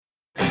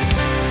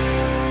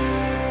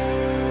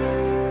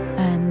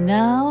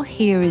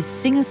here is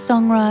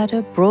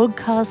singer-songwriter,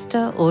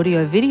 broadcaster,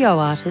 audio-video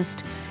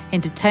artist,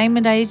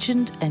 entertainment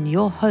agent, and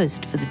your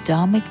host for the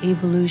Dharmic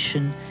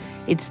Evolution.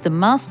 It's the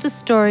master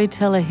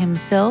storyteller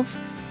himself,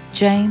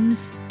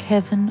 James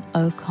Kevin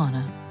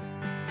O'Connor.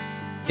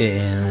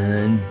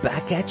 And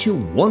back at you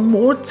one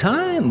more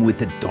time with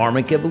the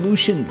Dharmic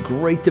Evolution.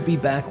 Great to be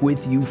back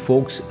with you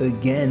folks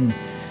again.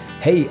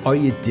 Hey, are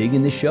you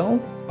digging the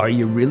show? Are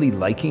you really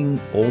liking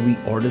all the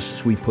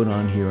artists we put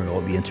on here and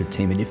all the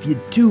entertainment? If you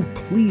do,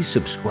 please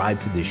subscribe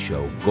to this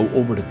show. Go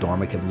over to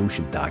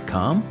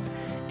dharmicevolution.com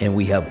and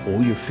we have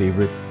all your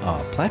favorite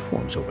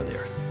platforms over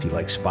there. If you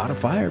like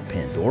Spotify or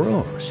Pandora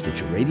or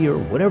Stitcher Radio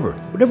or whatever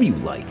you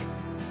like,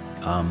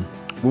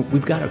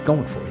 we've got it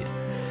going for you.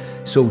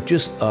 So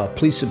just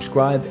please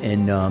subscribe,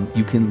 and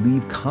you can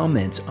leave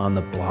comments on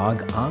the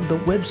blog on the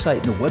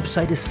website. And the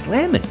website is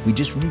slamming. We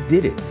just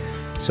redid it.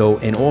 So,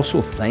 and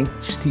also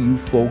thanks to you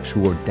folks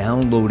who are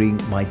downloading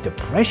my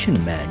depression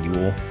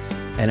manual.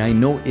 And I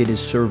know it is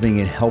serving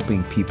and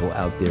helping people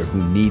out there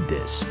who need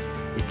this.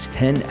 It's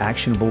 7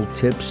 actionable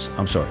tips,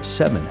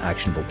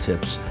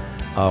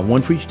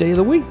 one for each day of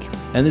the week.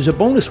 And there's a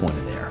bonus one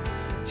in there.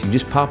 So you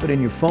just pop it in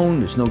your phone,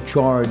 there's no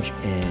charge,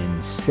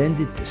 and send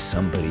it to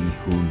somebody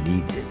who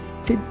needs it.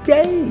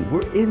 Today,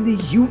 we're in the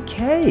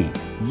UK.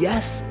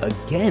 Yes,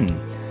 again.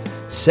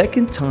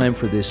 Second time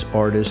for this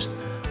artist.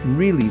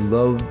 Really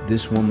love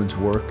this woman's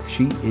work.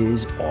 She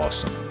is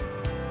awesome.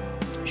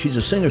 She's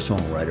a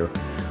singer-songwriter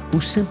who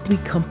simply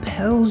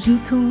compels you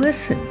to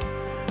listen.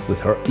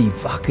 With her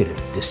evocative,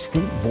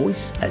 distinct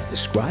voice, as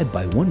described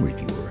by one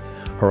reviewer,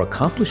 her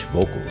accomplished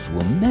vocals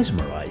will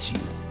mesmerize you.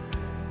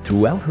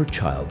 Throughout her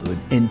childhood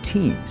and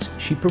teens,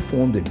 she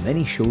performed in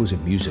many shows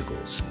and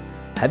musicals.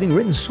 Having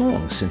written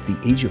songs since the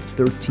age of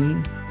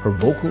 13, her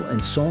vocal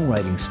and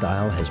songwriting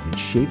style has been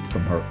shaped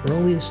from her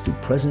earliest to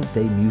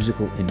present-day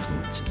musical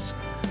influences.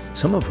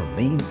 Some of her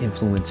main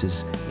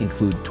influences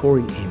include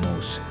Tori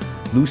Amos,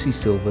 Lucy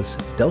Silvas,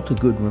 Delta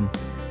Goodrem,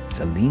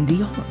 Celine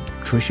Dion,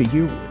 Trisha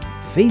Yearwood,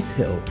 Faith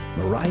Hill,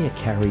 Mariah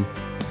Carey,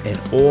 and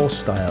all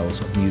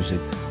styles of music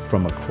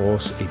from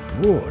across a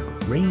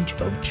broad range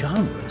of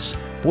genres.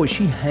 Boy,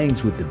 she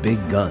hangs with the big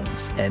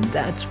guns, and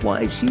that's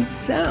why she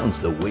sounds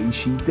the way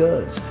she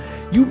does.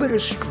 You better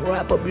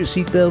strap up your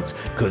seatbelts,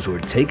 because we're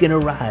taking a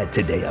ride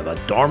today on a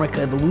Dharmic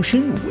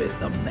Evolution with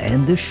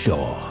Amanda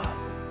Shaw.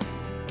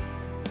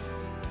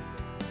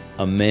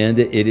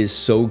 Amanda, it is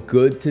so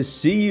good to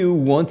see you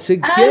once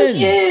again. And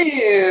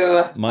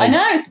you. I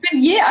know, it's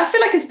been years. I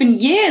feel like it's been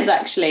years,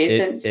 actually,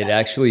 since... It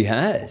actually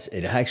has.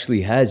 It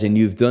actually has. And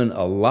you've done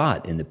a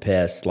lot in the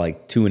past,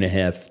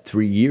 2.5,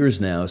 3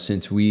 years now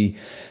since we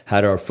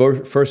had our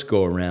first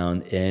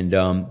go-around. And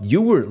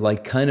you were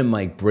kind of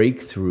my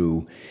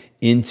breakthrough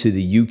into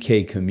the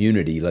UK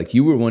community.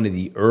 You were one of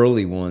the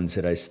early ones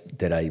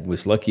that I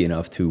was lucky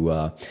enough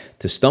to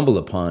stumble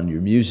upon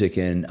your music,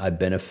 and I've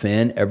been a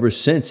fan ever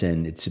since,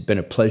 and it's been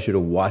a pleasure to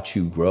watch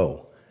you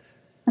grow.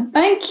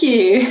 Thank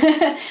you.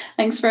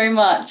 Thanks very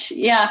much.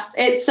 Yeah,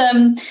 it's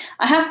I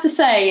have to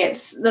say,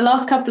 it's the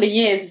last couple of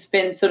years has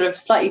been sort of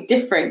slightly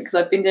different because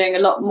I've been doing a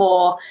lot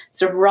more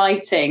sort of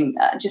writing,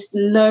 just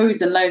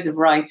loads and loads of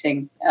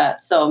writing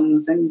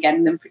songs and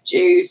getting them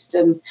produced,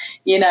 and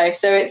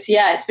so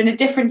it's been a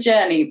different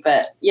journey,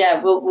 but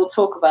yeah, we'll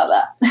talk about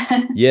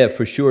that. Yeah,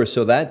 for sure.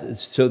 So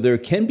there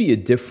can be a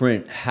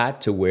different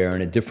hat to wear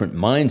and a different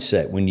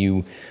mindset when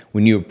you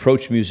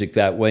approach music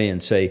that way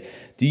and say,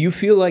 do you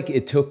feel like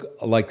it took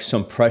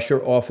some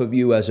pressure off of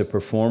you as a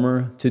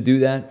performer to do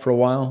that for a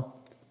while?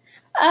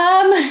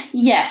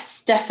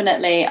 Yes,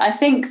 definitely. I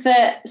think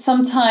that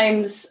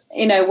sometimes,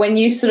 when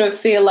you sort of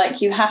feel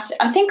like you have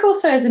to, I think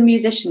also as a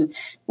musician,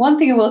 one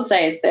thing I will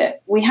say is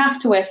that we have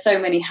to wear so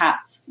many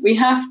hats. We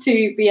have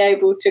to be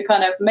able to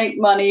kind of make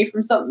money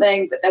from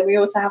something, but then we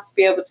also have to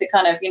be able to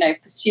kind of,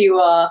 pursue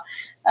our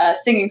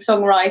singing,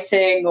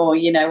 songwriting, or,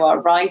 our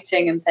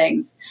writing and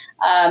things.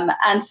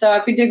 And so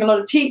I've been doing a lot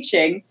of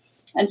teaching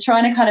and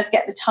trying to kind of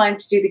get the time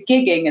to do the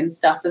gigging and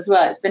stuff as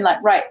well. It's been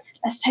right,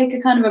 let's take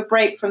a kind of a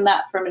break from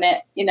that for a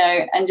minute,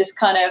 and just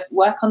kind of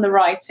work on the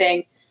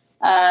writing.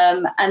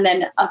 And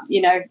then,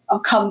 I'll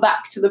come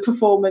back to the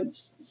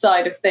performance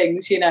side of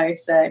things,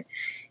 so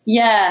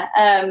yeah.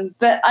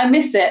 But I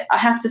miss it. I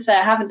have to say,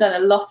 I haven't done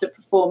a lot of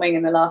performing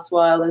in the last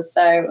while, and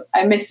so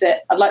I miss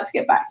it. I'd like to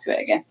get back to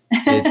it again.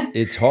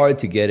 It's hard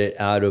to get it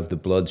out of the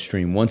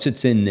bloodstream. Once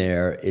it's in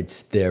there,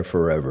 it's there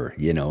forever,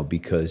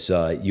 because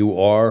you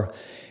are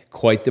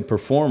quite the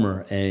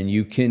performer, and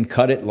you can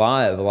cut it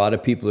live. A lot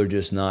of people are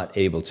just not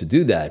able to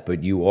do that,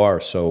 but you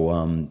are.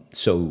 So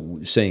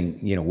saying,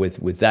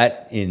 with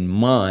that in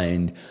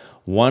mind,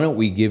 why don't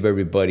we give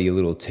everybody a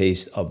little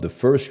taste of the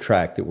first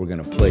track that we're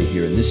going to play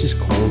here, and this is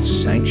called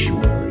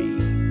Sanctuary.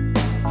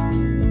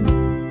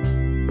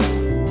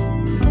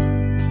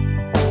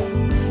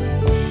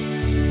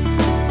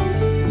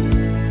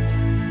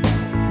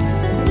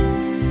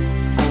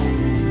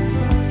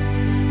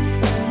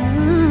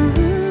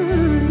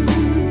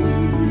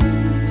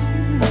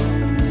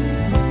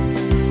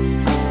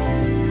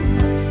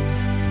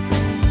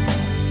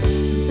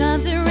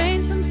 Sometimes it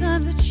rains,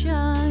 sometimes it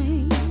shines.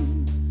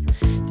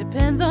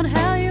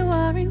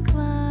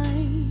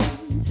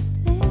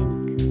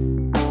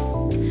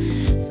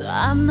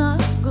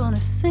 not gonna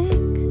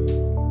sink.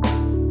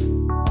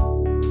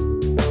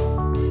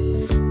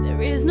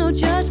 There is no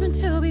judgment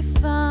to be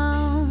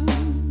found.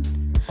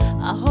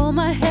 I hold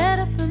my head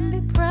up and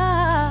be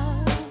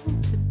proud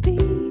to be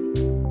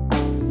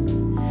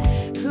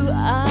who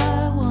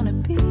I wanna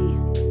be.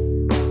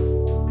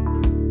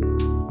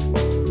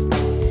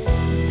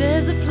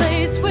 There's a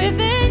place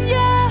within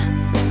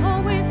you,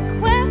 always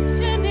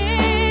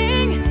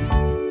questioning.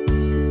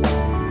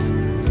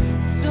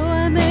 So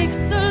I make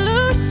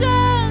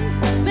solutions,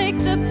 make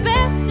the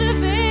best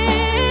of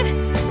it.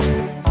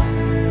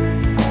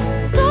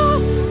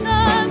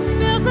 Sometimes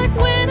feels like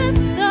winter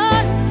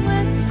time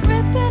when it's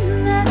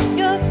gripping at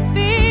your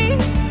feet.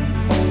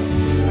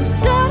 I'm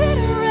starting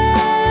a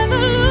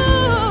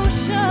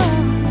revolution,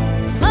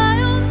 my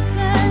own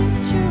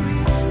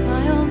sanctuary,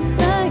 my own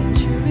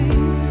sanctuary.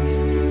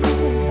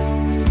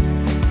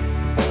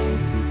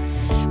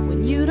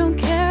 When you don't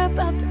care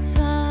about the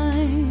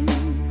time,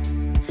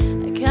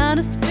 a kind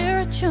of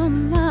spiritual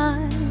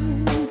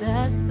mind,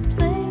 that's the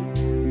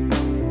place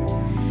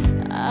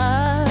I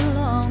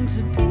long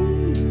to be.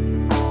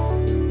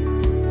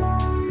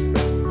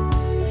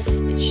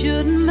 It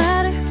shouldn't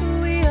matter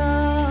who we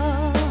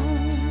are,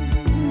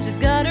 just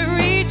gotta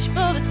reach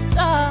for the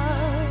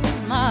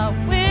stars. My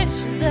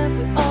wish is that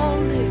we all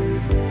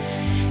live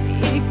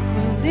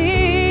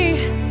equally.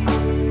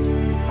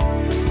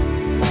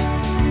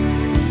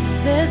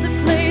 There's a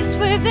place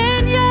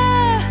within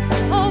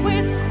you,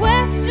 always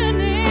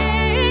questioning.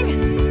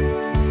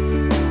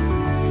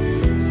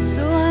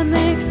 So I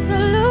make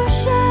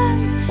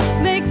solutions,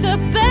 make the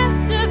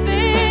best of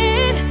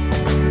it.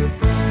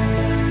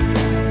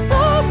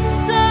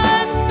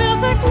 Sometimes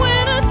feels like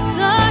winter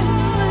time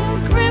when it's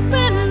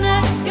gripping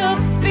at your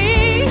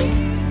feet.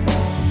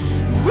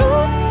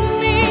 Root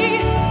me,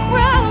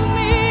 ground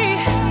me,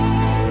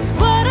 is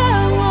what I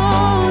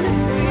wanna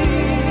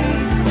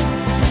breathe.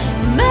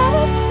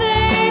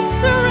 Meditate,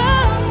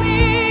 surround me,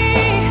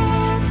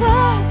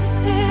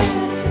 positivity.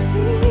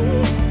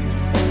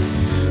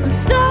 I'm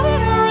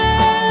starting a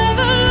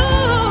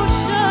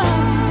revolution,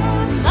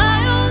 my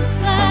own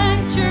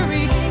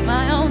sanctuary,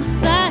 my own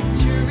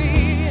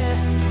sanctuary,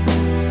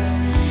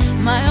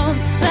 my own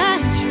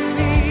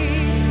sanctuary.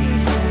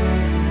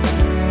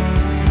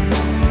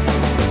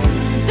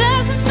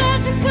 There's a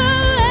magical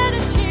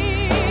energy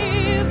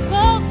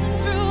pulsing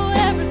through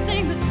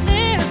everything that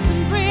lives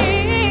and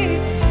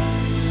breathes.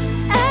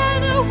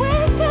 An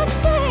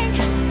awakening,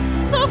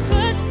 so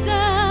put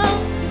down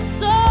your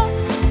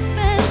soul's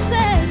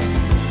defenses.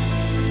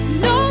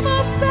 No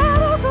more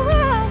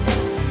battleground,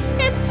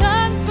 it's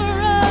time for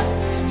us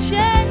to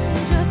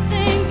change our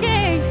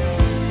thinking.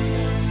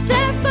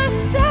 Step by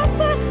step,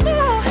 but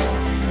now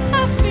I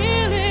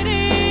feel it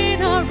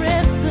in our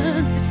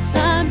essence. It's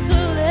time to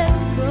let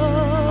go.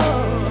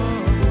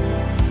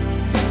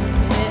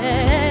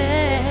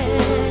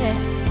 Yeah.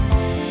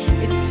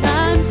 It's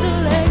time to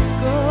let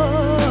go.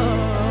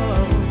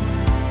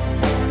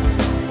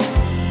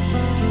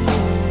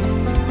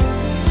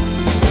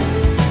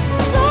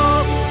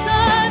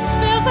 Sometimes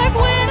feels like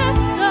winter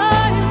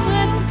time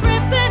when it's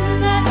gripping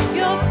at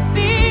your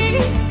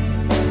feet.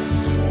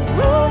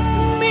 Root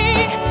me,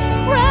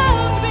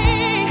 ground me,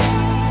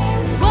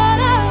 is what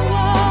I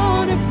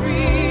wanna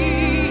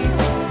breathe.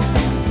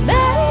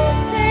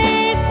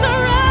 Meditate,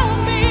 surround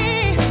me,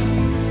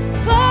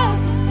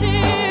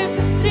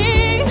 positivity.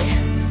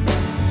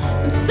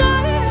 I'm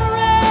starting a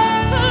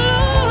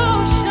revolution,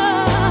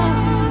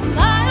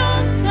 my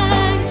own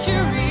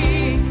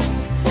sanctuary.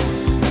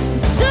 I'm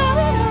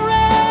starting a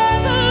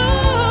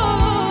revolution,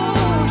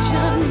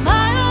 my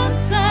own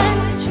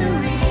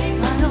sanctuary,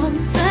 my own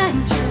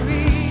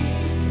sanctuary,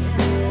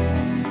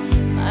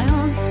 my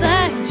own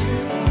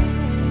sanctuary,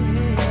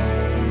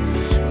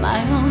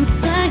 my own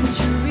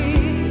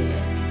sanctuary,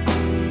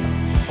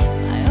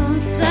 my own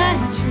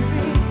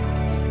sanctuary,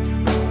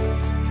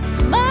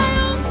 my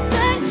own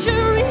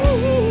sanctuary,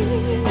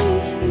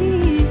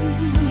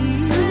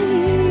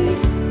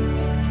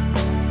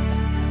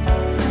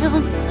 my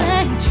own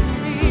sanctuary.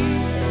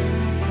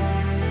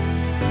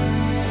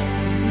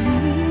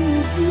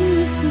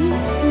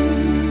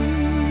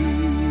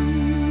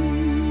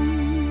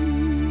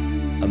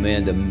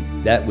 Amanda,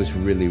 that was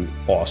really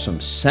awesome.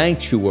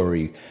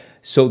 Sanctuary.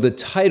 So the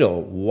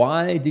title,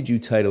 why did you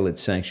title it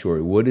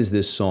Sanctuary? What is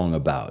this song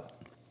about?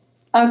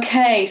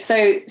 Okay,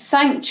 so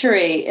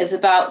sanctuary is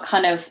about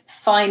kind of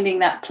finding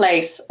that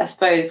place, I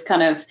suppose,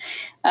 kind of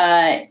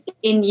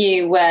in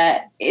you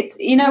where it's,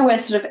 where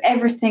sort of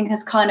everything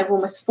has kind of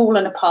almost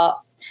fallen apart,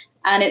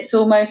 and it's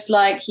almost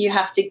like you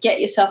have to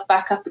get yourself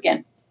back up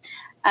again.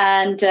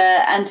 And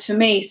for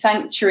me,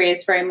 sanctuary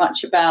is very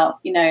much about,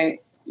 you're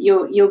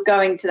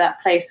going to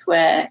that place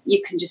where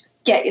you can just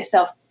get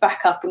yourself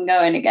back up and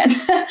going again.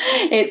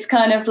 It's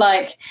kind of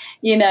like,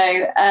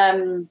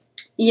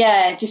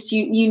 yeah, just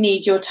you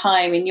need your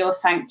time in your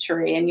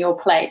sanctuary, in your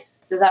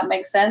place. Does that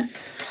make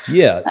sense?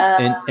 Yeah,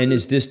 and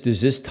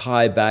does this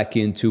tie back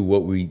into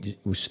what we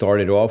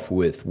started off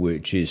with,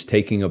 which is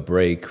taking a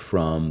break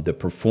from the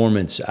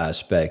performance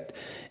aspect?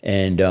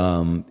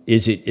 And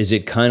is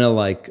it kind of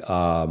like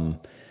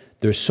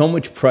there's so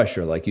much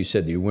pressure, like you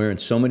said, you're wearing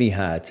so many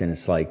hats, and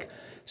it's like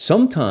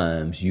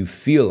sometimes you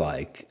feel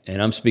like,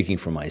 and I'm speaking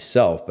for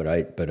myself, but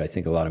I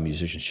think a lot of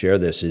musicians share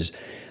this, is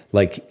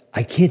like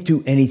I can't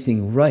do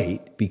anything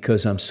right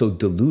because I'm so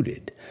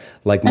diluted.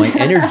 Like my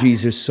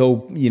energies are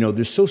so,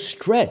 they're so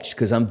stretched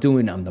because I'm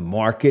the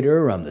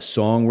marketer, I'm the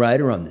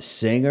songwriter, I'm the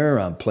singer,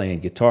 I'm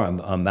playing guitar,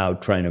 I'm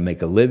out trying to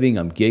make a living,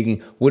 I'm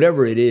gigging,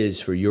 whatever it is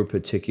for your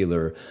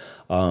particular,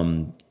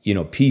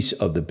 piece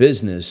of the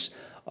business.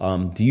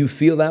 Do you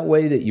feel that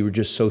way, that you were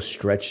just so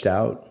stretched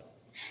out?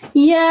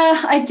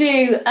 Yeah, I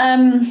do.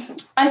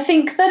 I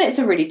think that it's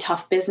a really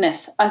tough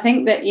business. I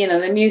think that,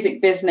 the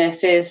music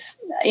business is,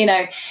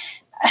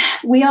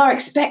 we are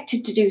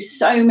expected to do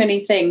so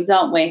many things,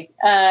 aren't we?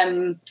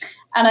 And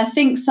I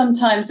think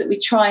sometimes that we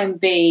try and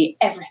be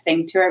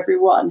everything to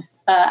everyone.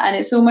 And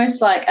it's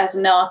almost like, as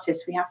an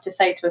artist, we have to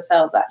say to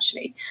ourselves,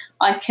 actually,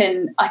 I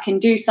can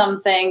do some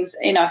things,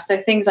 so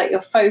things like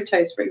your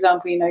photos, for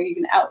example, you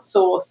can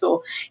outsource,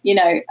 or,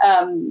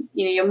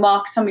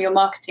 some of your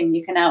marketing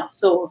you can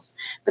outsource.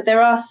 But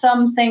there are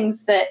some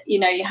things that,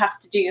 you have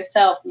to do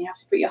yourself, and you have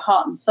to put your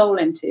heart and soul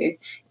into,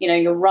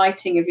 your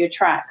writing of your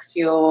tracks,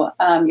 your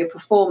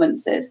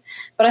performances.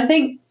 But I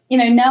think,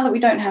 now that we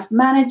don't have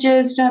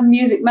managers, we don't have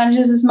music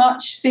managers as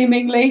much,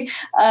 seemingly,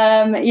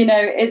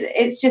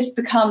 it's just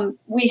become,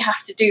 we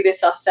have to do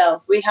this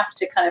ourselves. We have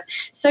to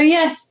so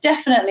yes,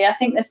 definitely. I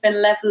think there's been a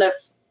level of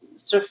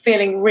sort of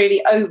feeling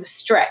really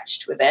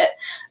overstretched with it.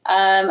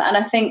 And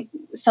I think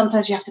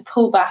sometimes you have to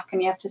pull back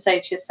and you have to say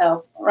to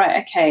yourself,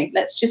 right, okay,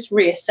 let's just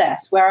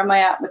reassess. Where am I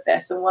at with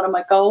this? And what are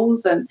my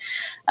goals? And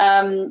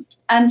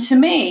to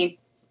me,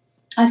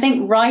 I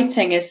think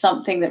writing is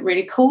something that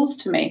really calls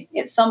to me.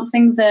 It's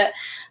something that,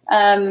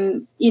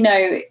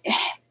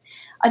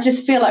 I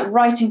just feel like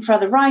writing for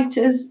other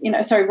writers,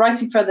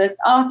 writing for other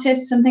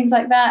artists and things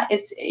like that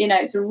is,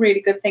 it's a really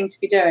good thing to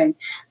be doing.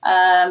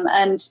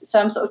 And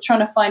so I'm sort of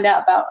trying to find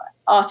out about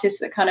artists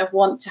that kind of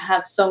want to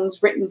have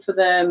songs written for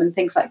them and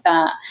things like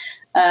that.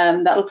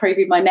 That'll probably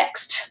be my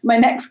next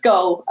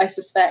goal, I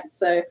suspect.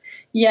 So,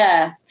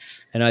 yeah.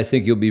 And I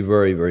think you'll be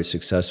very, very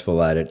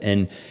successful at it.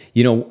 And,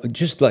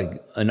 just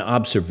like an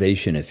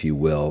observation, if you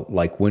will,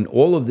 like when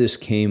all of this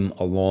came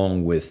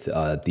along with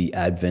the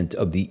advent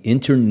of the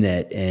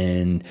internet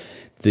and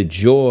the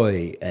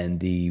joy and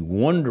the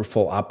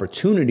wonderful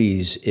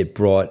opportunities it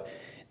brought,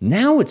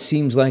 now it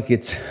seems like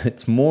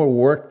it's more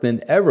work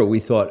than ever. We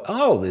thought,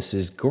 oh, this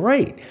is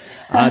great.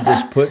 I'll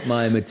just put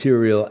my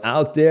material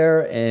out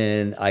there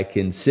and I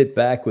can sit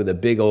back with a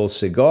big old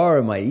cigar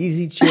in my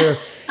easy chair.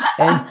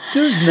 And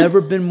there's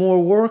never been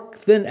more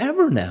work than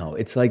ever now.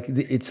 It's like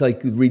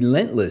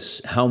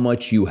relentless how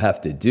much you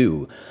have to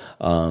do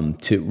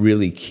to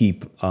really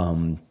keep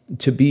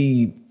to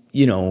be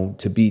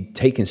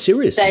taken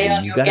seriously. Stay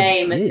on your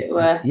game, as it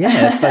were.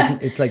 Yeah,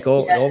 it's like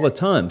all the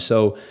time.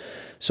 So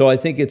I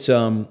think it's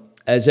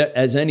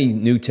as any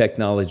new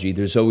technology,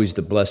 there's always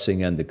the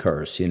blessing and the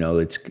curse.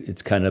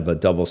 It's kind of a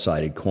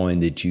double-sided coin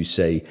that you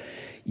say,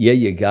 yeah,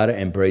 you got to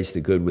embrace the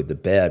good with the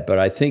bad. But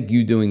I think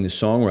you doing the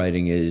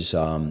songwriting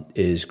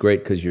is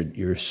great, because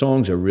your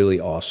songs are really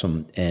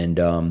awesome, and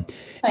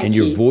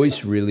your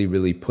voice really,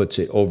 really puts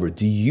it over.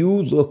 Do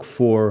you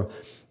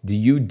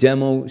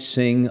demo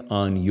sing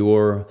on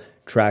your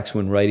tracks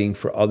when writing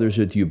for others,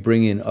 or do you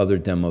bring in other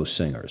demo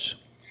singers?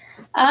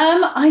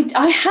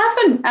 I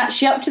haven't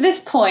actually up to this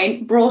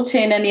point brought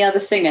in any other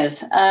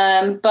singers,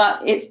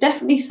 but it's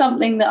definitely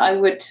something that I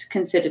would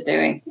consider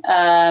doing.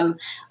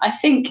 I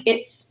think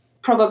it's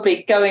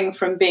probably going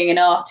from being an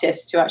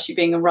artist to actually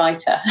being a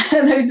writer.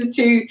 They're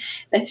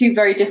two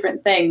very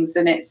different things.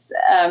 And it's,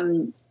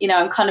 I'm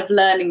kind of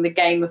learning the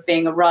game of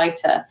being a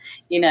writer,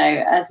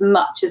 as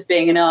much as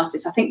being an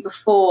artist. I think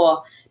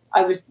before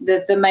I was,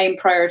 the main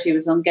priority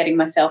was on getting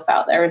myself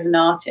out there as an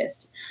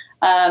artist.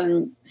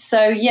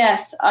 So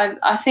yes,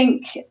 I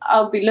think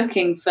I'll be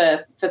looking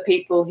for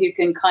people who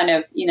can kind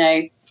of,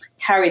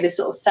 carry the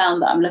sort of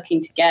sound that I'm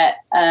looking to get,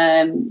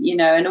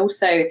 and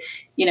also,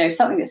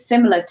 something that's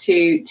similar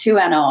to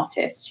an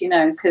artist,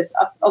 because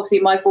obviously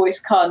my voice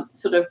can't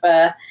sort of,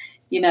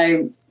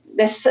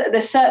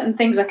 there's certain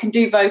things I can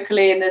do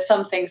vocally, and there's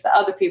some things that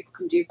other people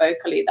can do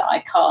vocally that I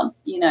can't,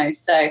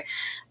 so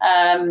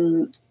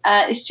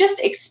it's just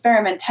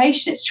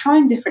experimentation. It's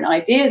trying different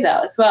ideas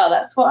out as well.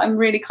 That's what I'm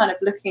really kind of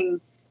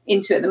looking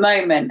into at the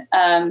moment.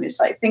 It's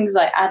like things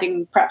like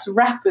adding perhaps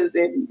rappers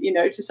in,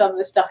 to some of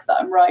the stuff that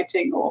I'm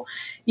writing, or,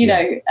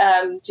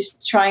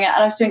 just trying out.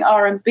 And I was doing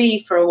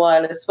R&B for a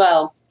while as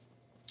well.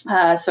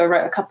 So I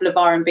wrote a couple of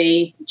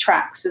R&B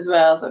tracks as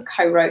well, so I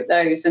co-wrote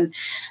those. And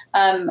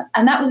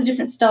And that was a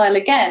different style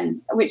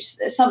again, which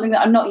is something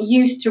that I'm not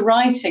used to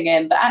writing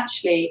in, but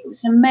actually it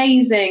was an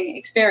amazing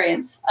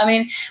experience. I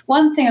mean,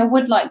 one thing I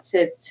would like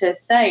to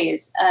say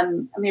is,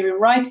 we're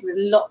writing with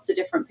lots of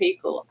different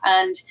people,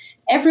 and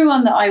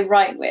everyone that I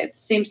write with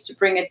seems to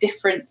bring a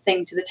different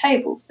thing to the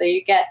table. So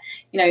you get,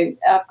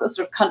 I've got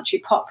sort of country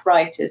pop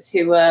writers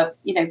who are,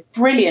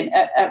 brilliant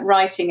at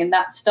writing in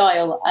that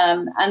style.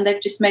 And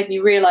they've just made me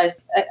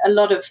realize a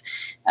lot of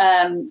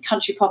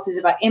country pop is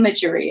about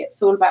imagery.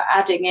 It's all about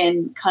adding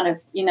in kind of,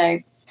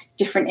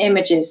 different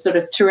images sort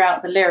of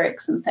throughout the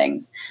lyrics and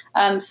things.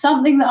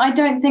 Something that I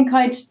don't think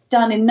I'd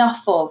done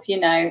enough of,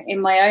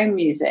 in my own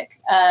music.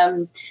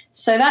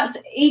 So that's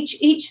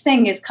each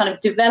thing is kind of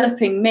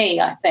developing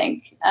me, I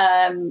think,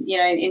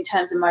 in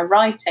terms of my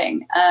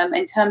writing,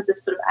 in terms of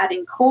sort of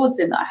adding chords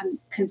in that I hadn't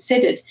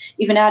considered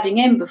even adding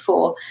in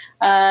before.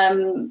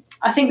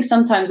 I think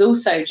sometimes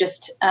also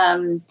just,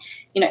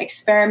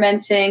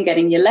 experimenting,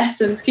 getting your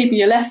lessons, keeping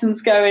your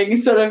lessons going,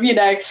 sort of,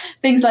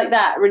 things like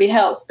that really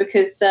helps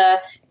because,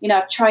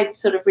 I've tried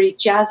sort of really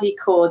jazzy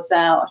chords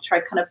out. I've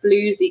tried kind of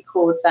bluesy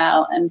chords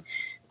out, and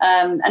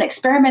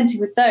experimenting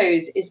with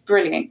those is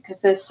brilliant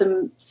because there's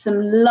some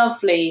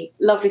lovely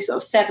sort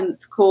of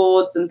seventh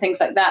chords and things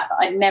like that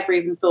I never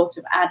even thought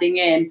of adding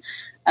in,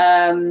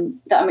 that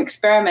I'm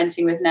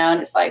experimenting with now.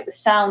 And it's like the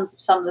sounds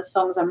of some of the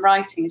songs I'm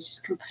writing is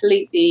just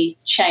completely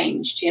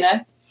changed,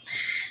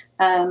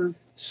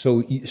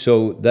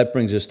 So that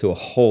brings us to a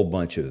whole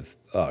bunch of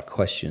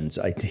questions,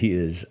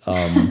 ideas.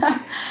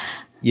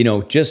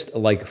 Just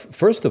like,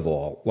 first of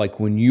all, like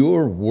when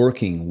you're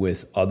working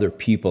with other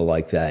people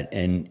like that,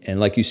 and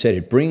like you said,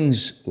 it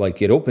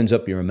opens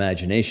up your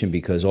imagination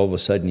because all of a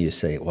sudden you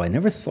say, well, I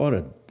never thought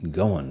of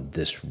going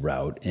this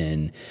route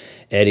and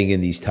adding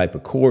in these type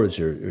of chords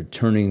or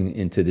turning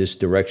into this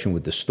direction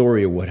with the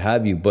story or what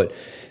have you. But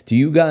do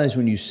you guys,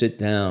 when you sit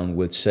down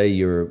with, say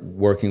you're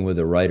working with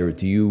a writer,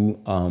 do you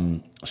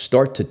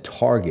start to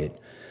target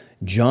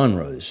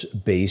genres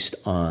based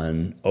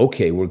on,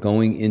 okay, we're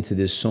going into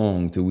this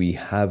song, do we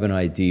have an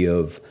idea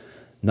of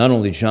not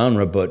only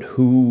genre, but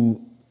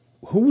who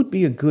would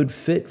be a good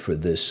fit for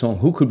this song?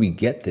 Who could we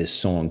get this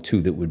song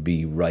to that would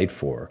be right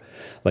for?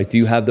 Like, do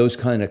you have those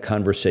kind of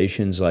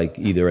conversations, like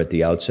either at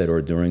the outset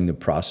or during the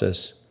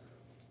process?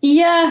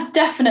 Yeah,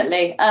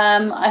 definitely.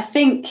 I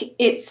think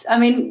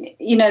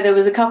there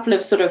was a couple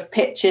of sort of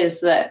pitches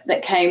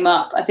that came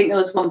up. I think there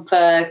was one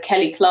for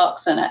Kelly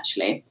Clarkson,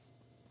 actually.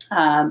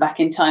 Back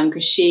in time,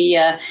 because she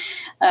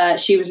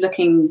was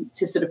looking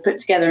to sort of put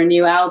together a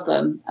new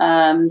album.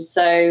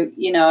 So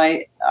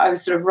I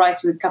was sort of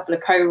writing with a couple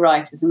of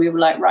co-writers, and we were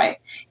like, right,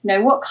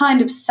 what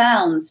kind of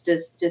sounds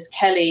does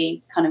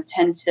Kelly kind of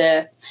tend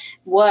to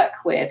work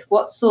with?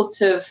 What sort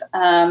of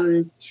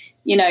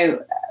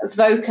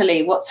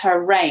vocally, what's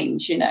her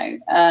range?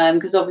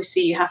 Because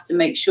obviously you have to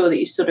make sure that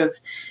you sort of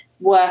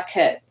work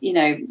at,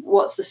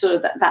 what's the sort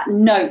of that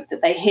note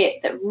that they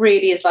hit that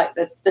really is like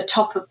the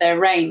top of their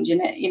range,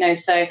 and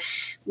so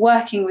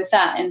working with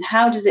that, and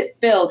how does it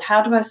build?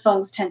 How do our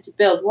songs tend to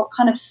build? What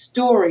kind of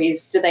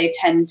stories do they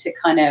tend to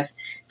kind of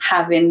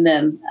have in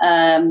them?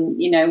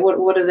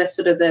 What are the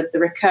sort of the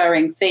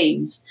recurring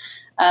themes?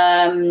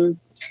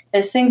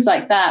 There's things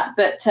like that,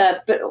 but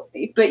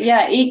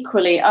yeah,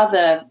 equally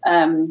other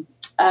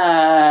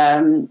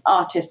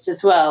artists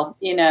as well.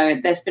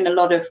 There's been a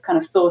lot of kind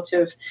of thought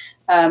of,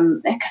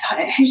 because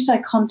who did I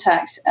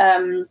contact?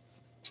 There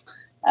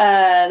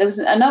was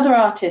another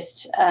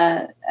artist,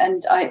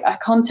 and I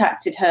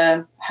contacted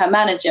her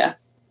manager,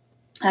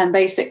 and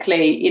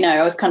basically,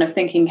 I was kind of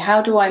thinking,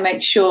 how do I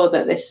make sure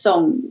that this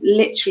song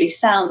literally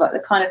sounds like the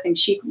kind of thing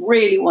she'd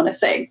really want to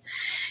sing?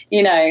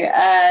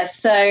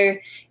 So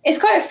it's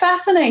quite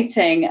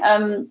fascinating.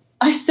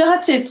 I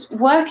started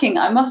working,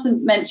 I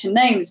mustn't mention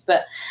names,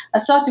 but I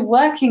started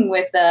working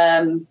with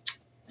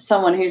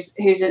someone who's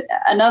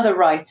another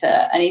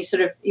writer, and he's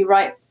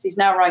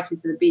now writing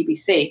for the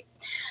BBC.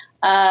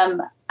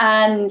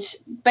 And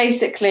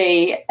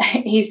basically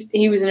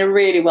he was in a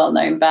really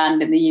well-known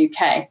band in the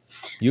UK.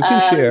 You can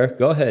share,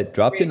 go ahead,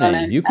 drop the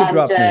name. You can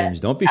drop names,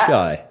 don't be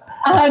shy.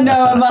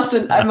 No, I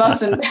mustn't. I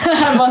mustn't.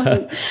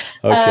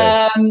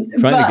 Okay,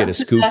 trying to get a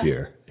scoop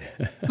here.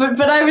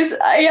 but I was,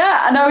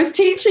 and I was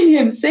teaching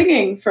him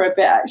singing for a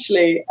bit,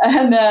 actually.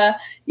 And,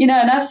 and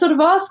I was sort of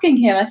asking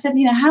him, I said,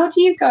 how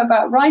do you go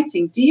about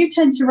writing? Do you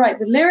tend to write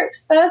the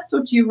lyrics first, or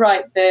do you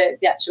write the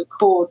actual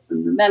chords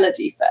and the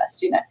melody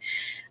first,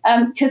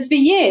 Because for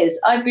years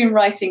I've been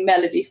writing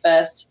melody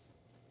first.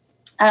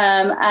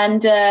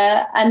 And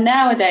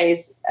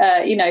nowadays,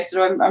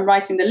 sort of I'm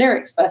writing the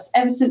lyrics first.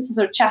 Ever since I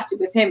sort of chatted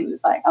with him, it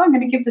was like, I'm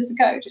going to give this a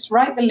go. Just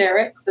write the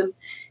lyrics and,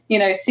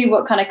 see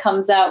what kind of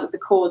comes out with the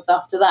chords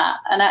after that.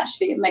 And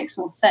actually it makes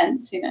more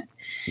sense,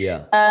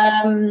 Yeah.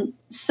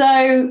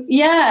 So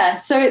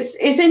it's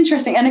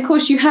interesting. And of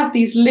course you have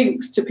these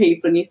links to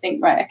people and you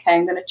think, right, okay,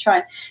 I'm going to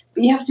try.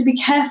 But you have to be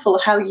careful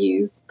how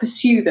you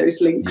pursue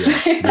those links.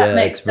 Yeah, If that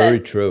makes it's sense.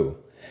 very true.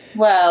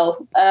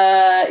 Well,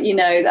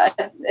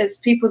 there's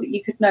people that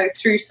you could know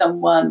through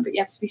someone, but you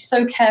have to be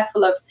so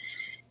careful of,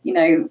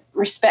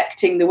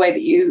 respecting the way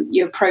that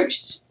you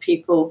approach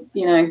people,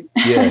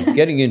 Yeah,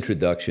 getting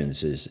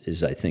introductions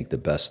is I think the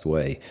best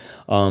way.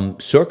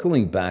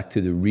 Circling back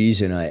to the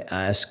reason I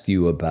asked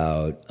you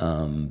about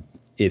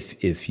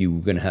if you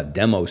were going to have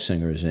demo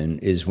singers in,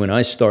 is when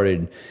I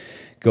started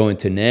going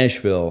to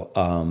Nashville,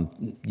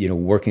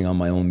 working on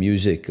my own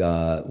music,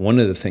 one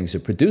of the things the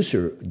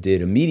producer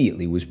did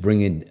immediately was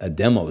bring in a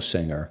demo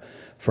singer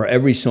for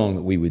every song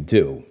that we would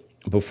do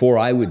before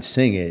I would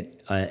sing it.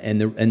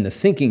 And the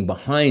thinking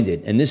behind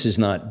it, and this is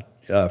not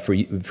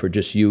for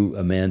just you,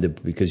 Amanda,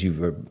 because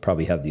you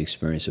probably have the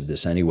experience of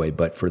this anyway,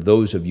 but for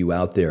those of you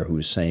out there who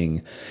are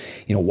saying,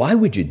 why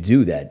would you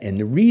do that? And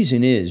the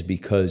reason is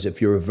because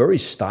if you're a very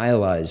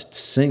stylized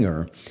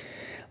singer,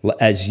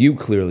 as you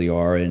clearly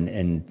are,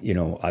 and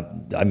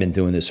I've been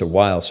doing this a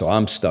while, so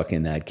I'm stuck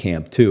in that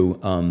camp too,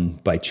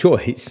 by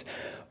choice.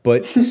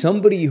 But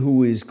somebody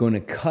who is going to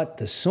cut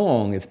the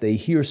song, if they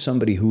hear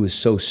somebody who is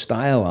so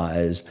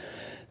stylized,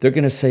 they're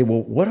going to say,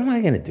 well, what am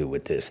I going to do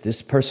with this?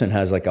 This person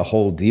has like a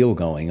whole deal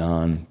going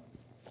on.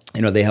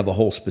 They have a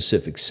whole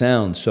specific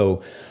sound.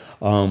 So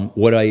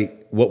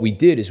what we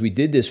did is we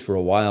did this for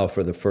a while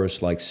for the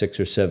first like 6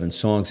 or 7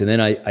 songs. And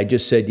then I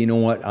just said, you know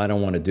what? I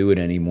don't want to do it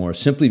anymore,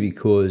 simply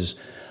because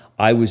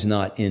I was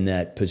not in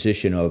that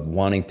position of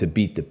wanting to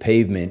beat the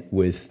pavement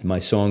with my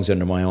songs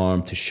under my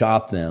arm to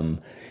shop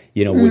them,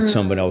 with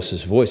someone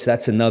else's voice.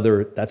 That's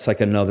like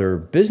another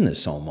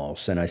business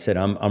almost. And I said,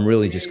 I'm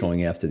really just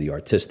going after the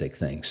artistic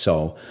thing.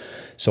 So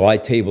I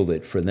tabled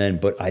it for then,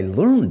 but I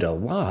learned a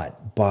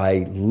lot by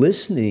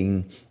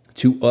listening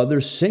to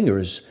other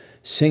singers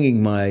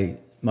singing my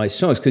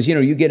songs. Cause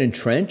you get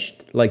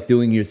entrenched, like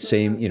doing your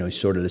same,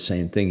 sort of the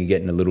same thing. You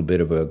get in a little bit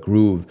of a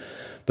groove,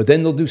 but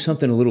then they'll do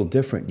something a little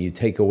different, and you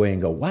take away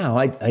and go, wow,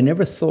 I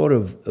never thought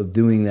of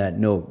doing that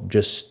note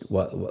just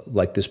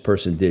like this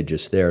person did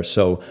just there.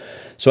 So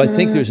I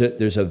think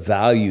there's a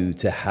value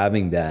to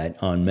having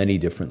that on many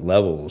different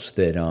levels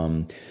that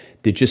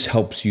just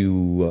helps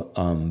you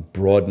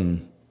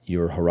broaden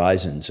your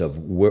horizons of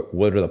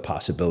what are the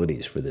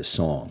possibilities for this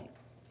song.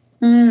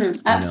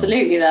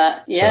 Absolutely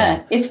that. Yeah.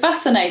 So, it's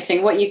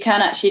fascinating what you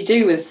can actually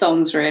do with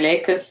songs, really,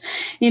 because,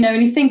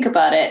 when you think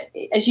about it,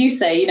 as you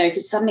say, you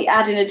could suddenly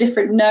add in a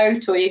different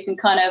note, or you can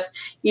kind of,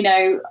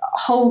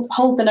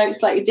 hold the note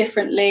slightly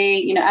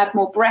differently, add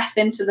more breath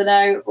into the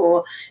note,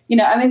 or,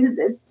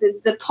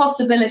 the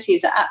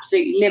possibilities are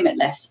absolutely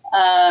limitless,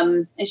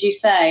 as you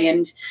say,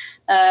 and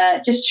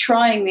just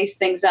trying these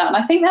things out. And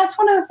I think that's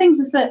one of the things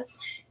is that,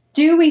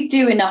 do we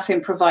do enough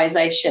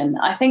improvisation?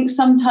 I think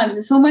sometimes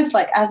it's almost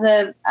like as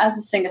a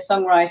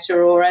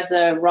singer-songwriter or as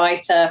a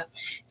writer,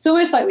 it's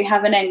almost like we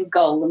have an end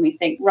goal and we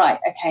think, right,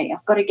 okay,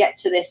 I've got to get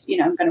to this,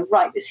 I'm going to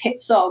write this hit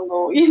song,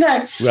 or,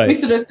 right. We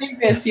sort of think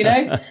this,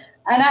 and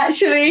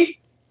actually,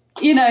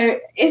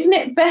 isn't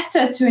it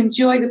better to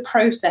enjoy the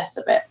process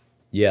of it?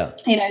 Yeah.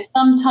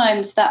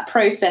 Sometimes that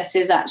process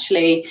is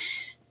actually,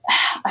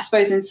 I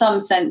suppose in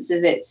some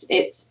senses,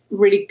 it's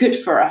really good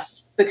for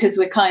us because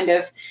we're kind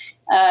of,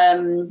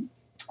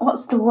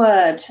 what's the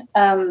word?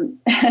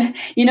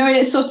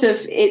 It's sort of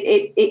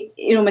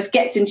it almost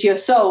gets into your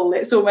soul.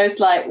 It's almost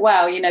like,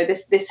 wow,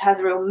 this has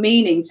a real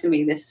meaning to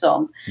me, this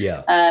song.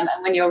 Yeah. And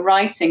when you're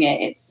writing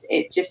it,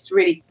 it just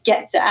really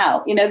gets it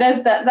out.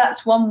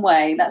 That's one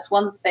way. That's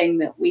one thing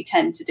that we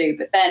tend to do.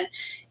 But then,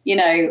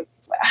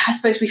 I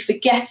suppose we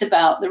forget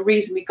about the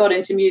reason we got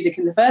into music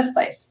in the first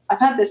place. I've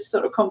had this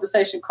sort of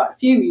conversation with quite a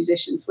few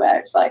musicians where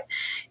it's like,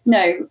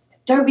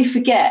 don't we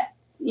forget,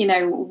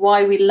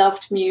 why we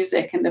loved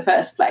music in the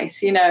first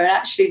place, and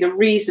actually the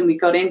reason we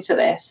got into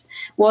this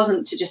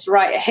wasn't to just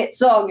write a hit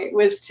song. It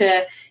was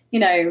to,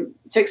 to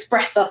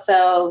express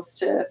ourselves,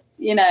 to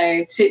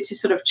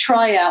sort of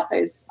try out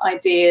those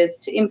ideas,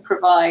 to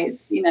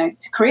improvise,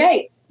 to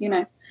create,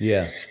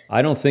 Yeah.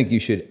 I don't think you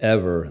should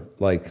ever,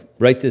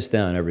 write this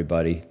down,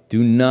 everybody.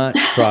 Do not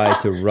try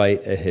to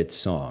write a hit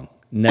song.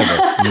 Never.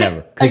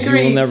 Because you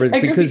will never,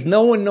 because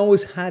no one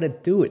knows how to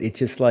do it. It's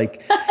just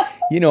like,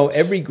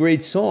 every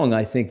great song,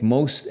 I think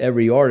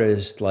every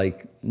artist,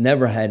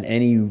 never had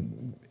any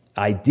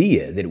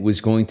idea that it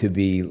was going to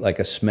be like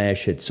a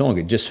smash hit song.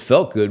 It just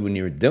felt good when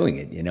you were doing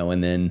it,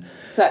 and then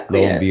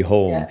lo and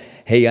behold. Yeah.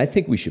 Hey, I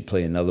think we should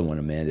play another one,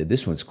 Amanda.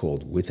 This one's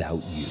called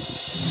Without You.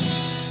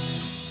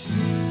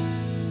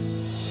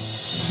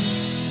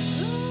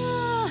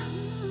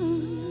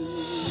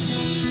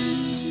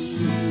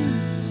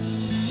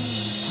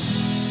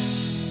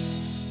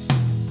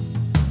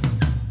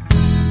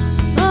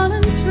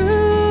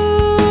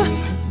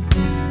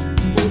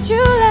 You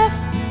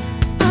left,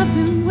 I've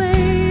been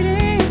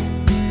waiting,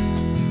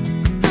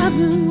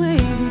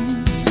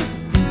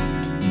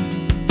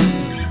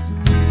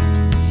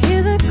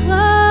 hear the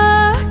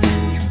clock,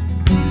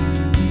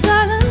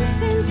 silence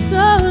seems so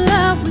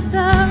loud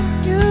without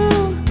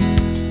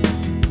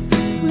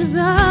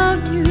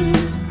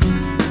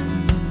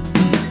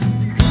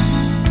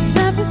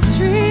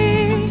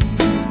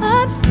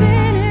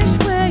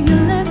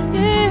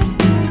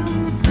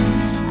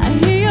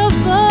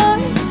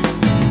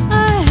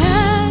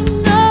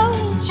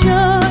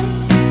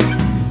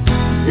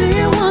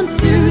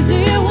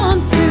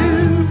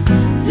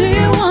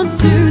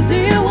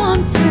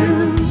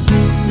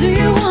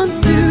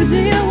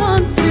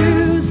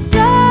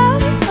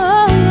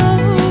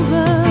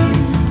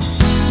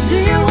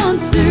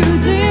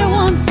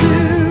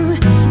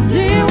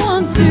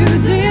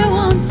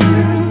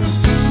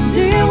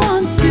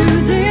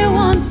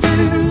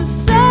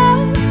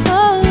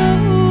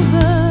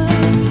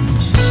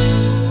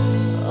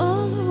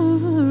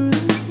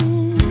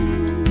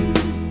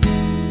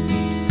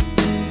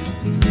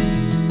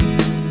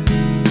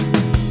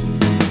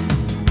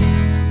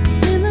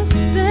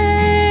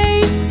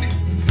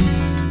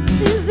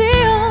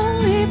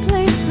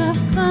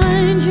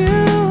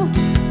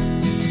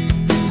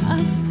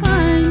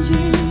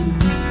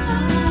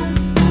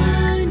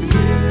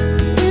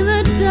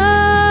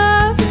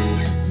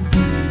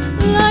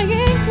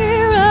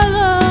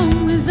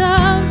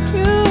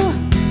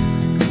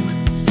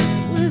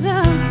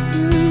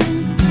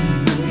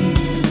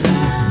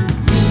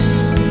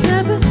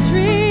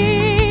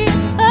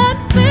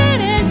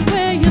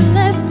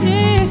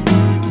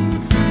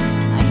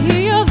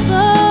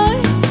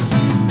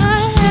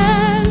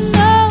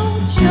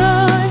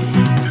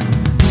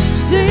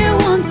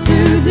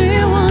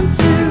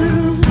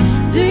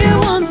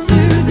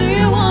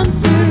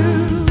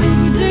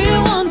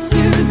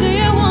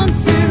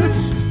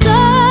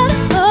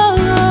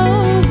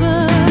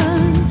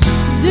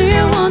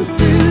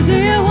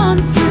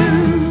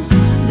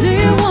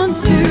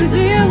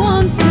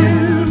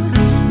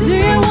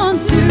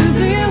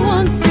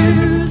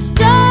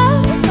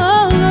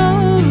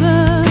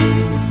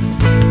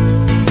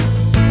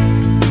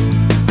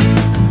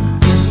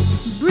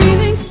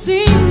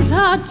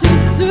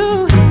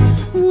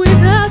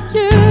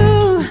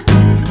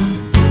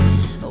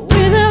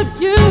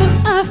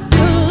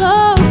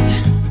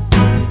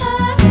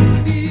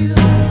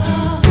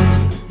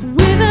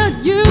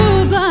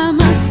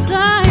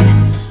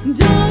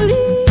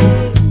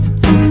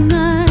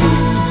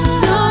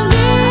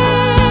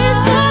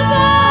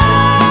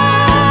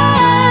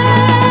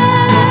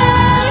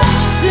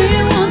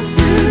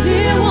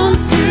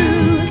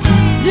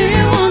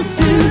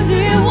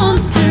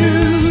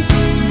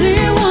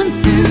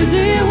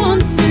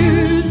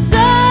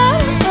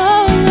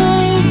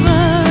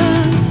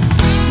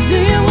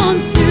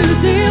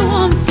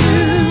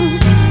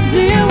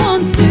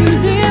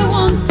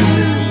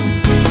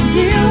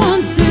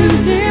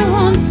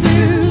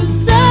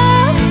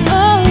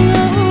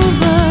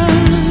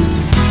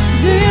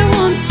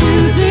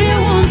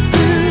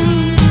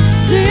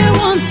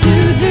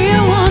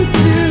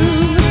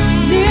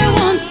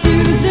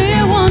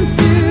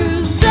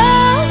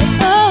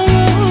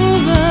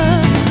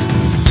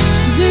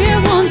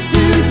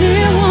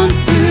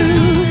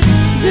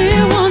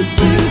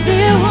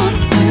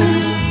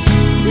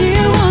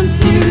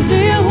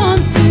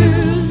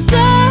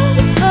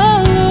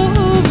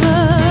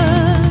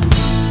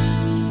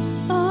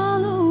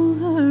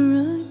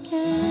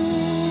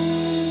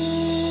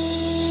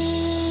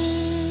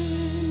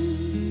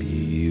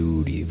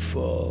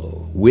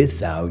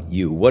Without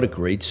You. What a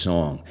great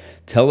song.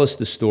 Tell us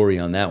the story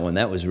on that one.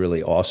 That was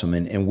really awesome.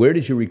 And where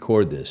did you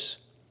record this?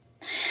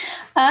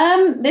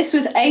 This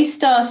was A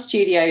Star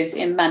Studios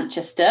in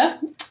Manchester.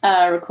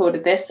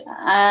 Recorded this.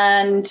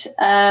 And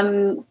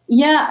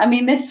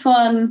this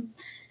one,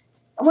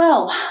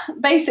 well,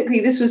 basically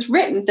this was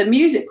written, the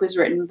music was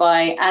written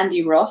by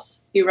Andy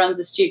Ross, who runs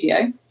the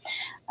studio.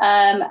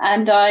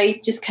 And I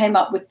just came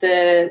up with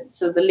the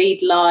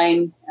lead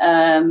line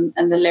and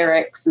the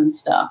lyrics and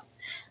stuff.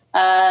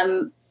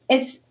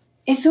 It's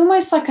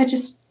almost like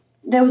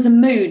there was a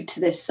mood to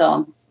this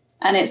song,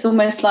 and it's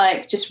almost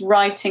like just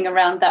writing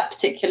around that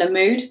particular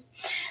mood.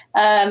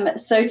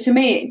 So to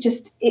me,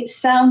 it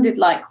sounded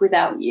like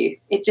Without You.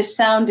 It just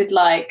sounded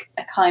like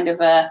a kind of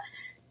a,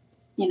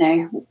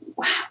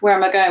 where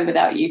am I going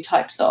without you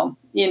type song,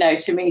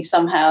 to me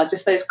somehow,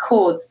 just those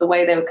chords, the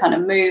way they were kind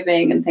of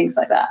moving and things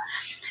like that.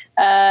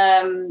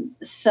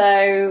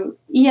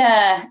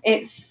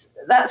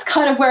 That's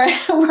kind of where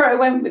I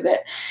went with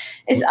it.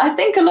 I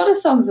think a lot of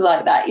songs are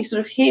like that. You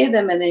sort of hear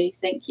them and then you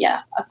think,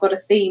 yeah, I've got a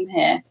theme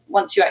here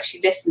once you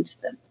actually listen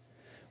to them.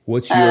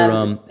 What's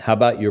your how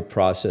about your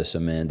process,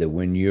 Amanda,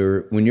 when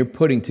you're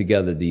putting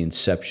together the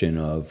inception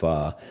of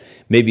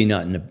maybe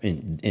not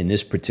in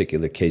this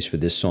particular case for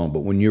this song, but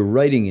when you're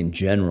writing in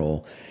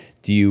general,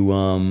 do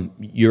you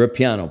you're a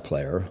piano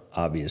player,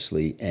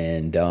 obviously,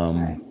 and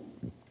Right.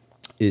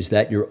 is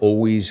that your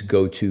always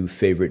go-to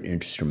favorite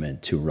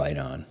instrument to write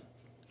on?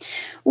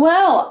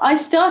 Well, I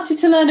started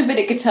to learn a bit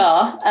of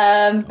guitar,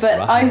 but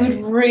Right. I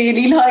would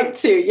really like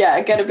to,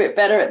 get a bit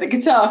better at the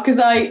guitar, because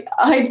I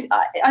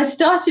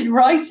started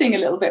writing a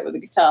little bit with the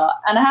guitar,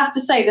 and I have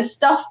to say the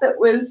stuff that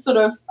was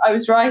I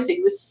was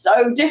writing was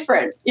so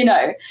different.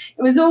 It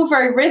was all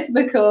very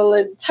rhythmical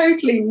and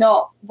totally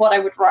not what I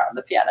would write on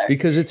the piano.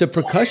 Because it's a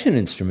percussion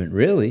instrument,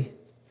 really.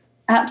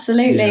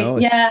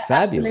 Absolutely, It's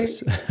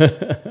fabulous.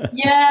 Absolutely.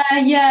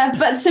 Yeah.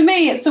 But to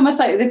me, it's almost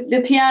like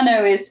the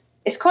piano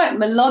it's quite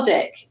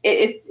melodic.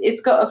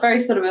 It's got a very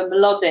sort of a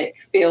melodic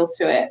feel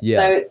to it. Yeah.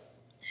 So it's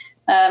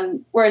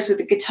whereas with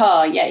the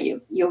guitar,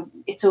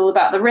 it's all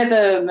about the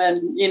rhythm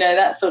and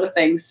that sort of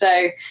thing.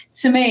 So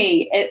to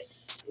me,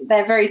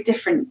 they're very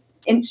different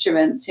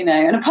instruments,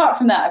 And apart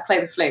from that, I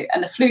play the flute,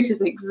 and the flute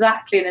isn't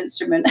exactly an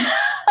instrument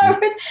I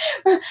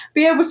would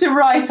be able to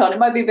write on. It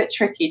might be a bit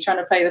tricky trying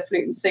to play the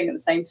flute and sing at the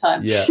same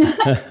time. Yeah.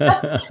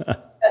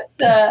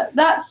 But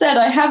that said,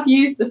 I have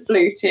used the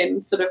flute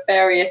in sort of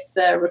various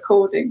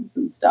recordings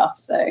and stuff.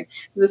 So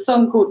there's a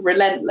song called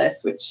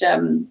Relentless, which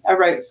I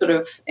wrote sort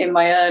of in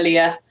my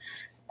earlier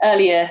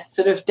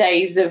sort of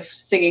days of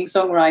singing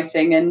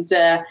songwriting, and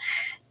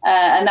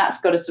that's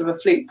got a sort of a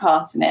flute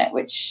part in it,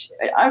 which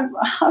I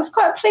was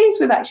quite pleased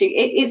with, actually.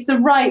 It's the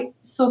right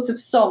sort of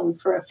song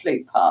for a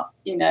flute part,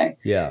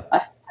 Yeah.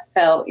 I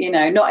felt,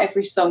 not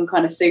every song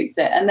kind of suits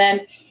it. And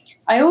then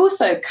I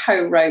also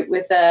co-wrote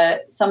with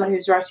someone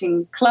who's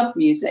writing club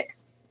music,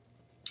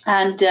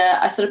 and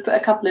I sort of put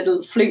a couple of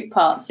little flute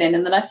parts in,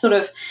 and then I sort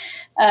of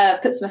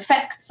put some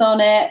effects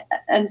on it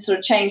and sort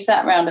of changed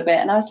that around a bit.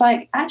 And I was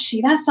like,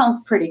 actually, that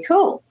sounds pretty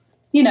cool,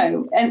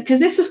 and because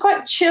this was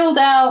quite chilled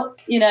out,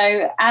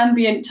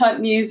 ambient type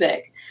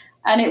music,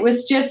 and it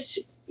was just,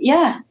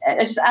 I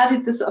just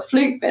added the sort of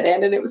flute bit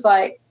in, and it was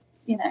like,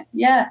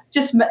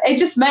 it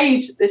just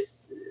made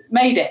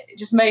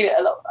it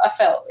a lot. I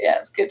felt, it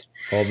was good.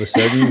 All of a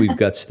sudden, we've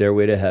got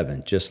Stairway to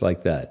Heaven, just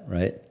like that,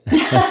 right?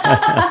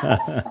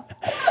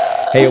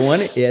 Hey, I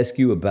want to ask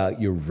you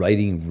about your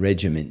writing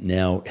regimen.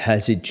 Now,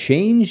 has it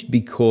changed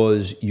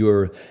because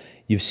you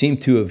seem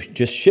to have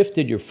just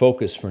shifted your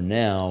focus for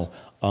now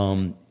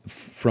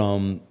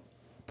from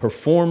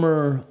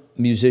performer,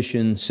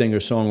 musician, singer,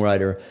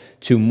 songwriter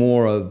to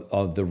more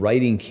of the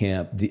writing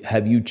camp?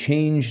 Have you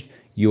changed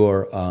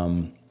your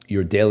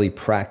daily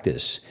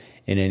practice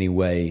in any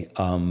way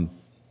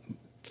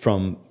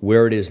from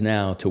where it is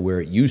now to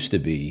where it used to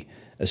be,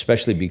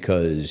 especially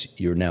because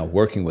you're now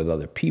working with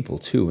other people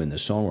too in the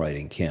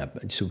songwriting camp?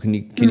 So can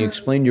you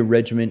explain your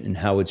regimen and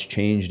how it's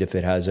changed, if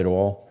it has at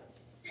all?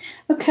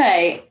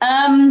 Okay.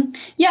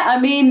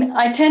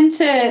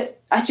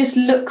 I just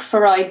look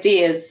for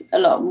ideas a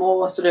lot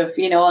more sort of,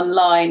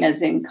 online,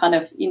 as in kind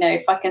of,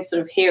 if I can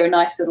sort of hear a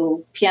nice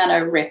little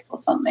piano riff or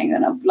something,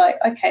 then I'm like,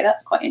 okay,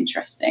 that's quite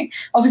interesting.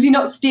 Obviously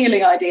not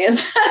stealing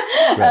ideas,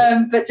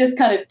 Right. but just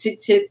kind of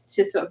to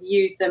sort of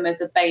use them as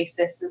a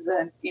basis, so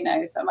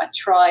I might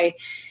try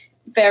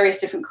various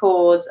different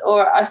chords,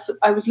 or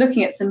I was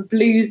looking at some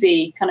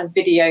bluesy kind of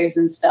videos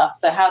and stuff,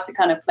 so how to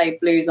kind of play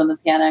blues on the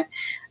piano,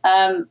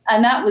 and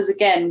that was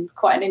again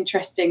quite an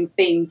interesting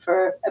theme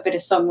for a bit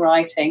of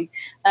songwriting,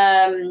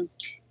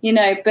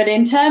 but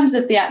in terms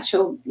of the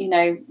actual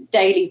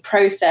daily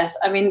process,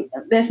 I mean,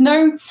 there's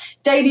no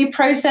daily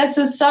process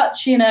as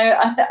such.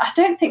 I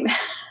don't think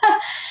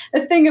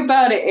the thing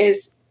about it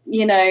is,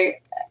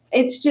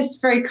 it's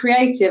just very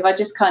creative. I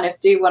just kind of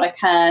do what I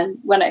can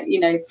when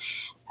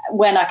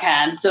I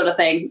can, sort of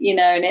thing,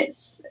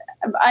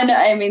 and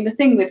I mean, the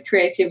thing with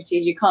creativity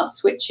is you can't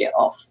switch it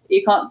off.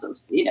 You can't sort of,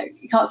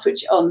 you can't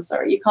switch it on.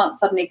 Sorry. You can't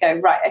suddenly go,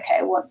 right, okay,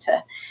 I want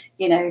to,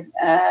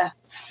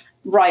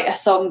 write a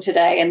song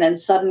today, and then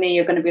suddenly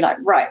you're going to be like,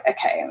 right,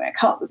 okay, I'm going to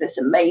come up with this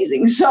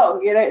amazing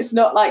song. It's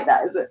not like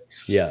that, is it?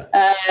 Yeah.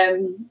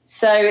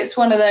 So it's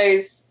one of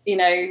those,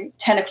 10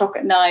 o'clock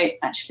at night,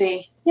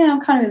 actually,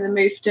 I'm kind of in the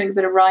mood for doing a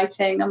bit of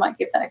writing. I might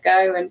give that a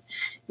go and,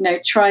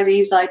 try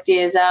these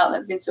ideas out that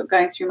have been sort of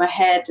going through my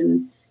head,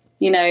 and,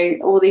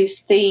 all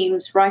these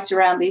themes, write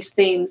around these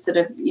themes that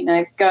are,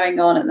 going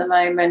on at the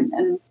moment,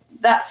 and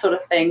that sort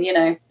of thing,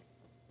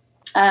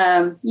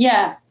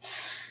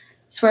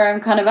 It's where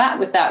I'm kind of at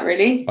with that,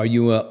 really. Are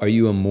you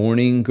a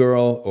morning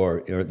girl,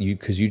 or you,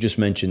 because you just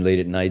mentioned late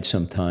at night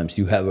sometimes,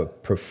 do you have a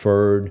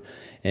preferred?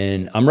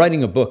 And I'm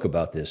writing a book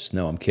about this.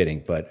 No, I'm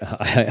kidding. But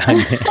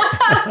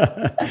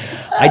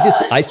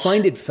I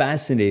find it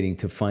fascinating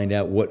to find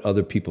out what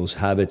other people's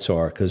habits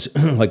are, because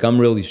like I'm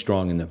really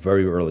strong in the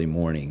very early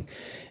morning,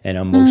 and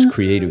I'm most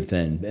creative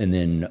then. And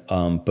then,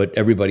 but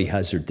everybody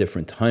has their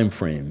different time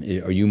frame.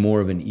 Are you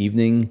more of an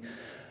evening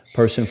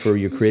person for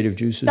your creative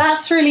juices?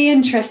 That's really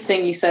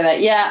interesting you say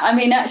that. Yeah, I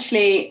mean,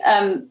 actually,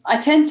 I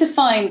tend to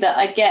find that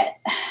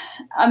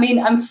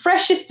I'm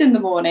freshest in the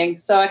morning,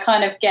 so I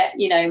kind of get,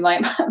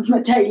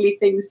 my daily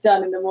things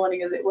done in the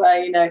morning, as it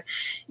were,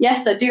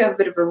 Yes, I do have a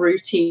bit of a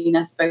routine,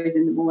 I suppose,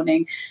 in the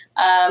morning,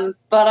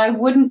 but I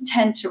wouldn't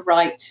tend to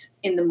write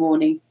in the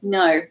morning.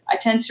 No, I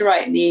tend to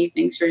write in the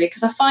evenings, really,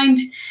 because I find,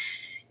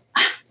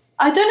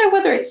 I don't know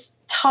whether it's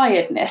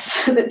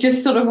tiredness that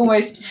just sort of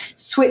almost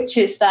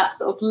switches that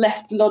sort of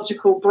left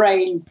logical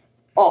brain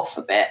off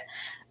a bit.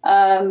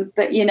 But,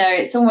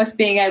 it's almost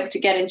being able to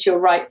get into your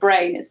right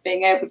brain. It's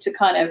being able to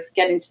kind of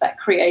get into that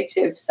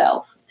creative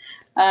self.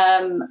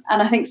 And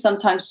I think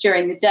sometimes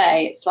during the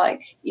day, it's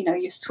like,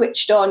 you're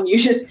switched on. You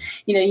just,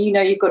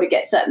 you've got to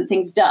get certain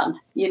things done,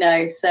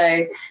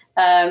 So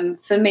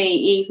for me,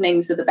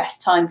 evenings are the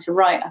best time to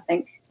write, I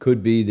think.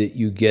 Could be that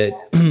you get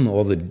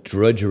all the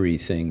drudgery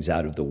things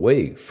out of the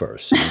way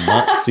first,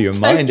 so your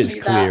mind is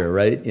clear,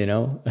 right?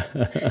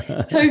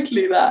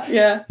 Totally that,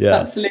 yeah,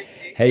 absolutely.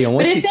 Hey,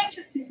 it's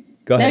interesting.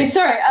 Go ahead. No,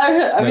 sorry,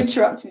 I'm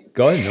interrupting.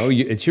 Go ahead. No,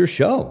 it's your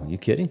show. You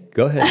kidding?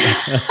 Go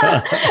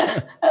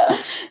ahead.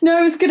 No,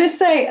 I was going to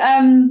say,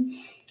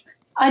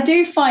 I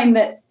do find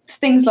that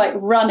things like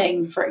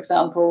running, for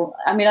example,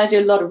 I do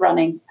a lot of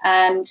running,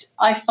 and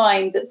I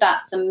find that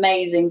that's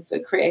amazing for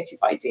creative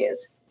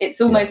ideas. It's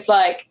almost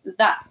like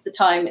that's the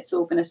time it's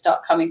all going to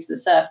start coming to the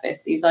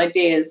surface, these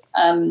ideas.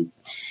 And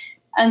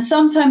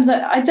sometimes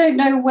I don't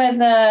know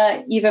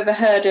whether you've ever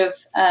heard of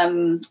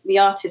The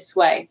Artist's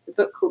Way, the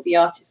book called The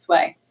Artist's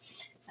Way.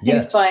 I think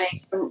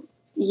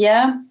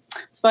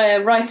it's by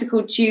a writer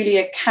called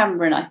Julia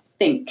Cameron, I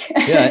think.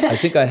 Yeah, I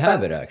think I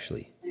have it,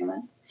 actually.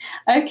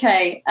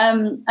 Okay.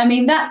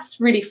 That's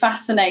really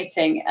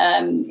fascinating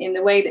in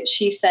the way that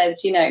she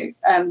says, to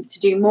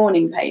do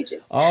morning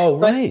pages. Oh,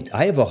 so right.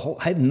 I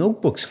have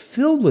notebooks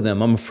filled with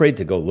them. I'm afraid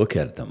to go look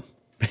at them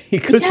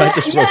because I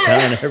just wrote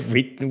down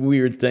every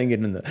weird thing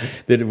that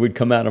it would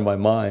come out of my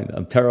mind.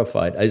 I'm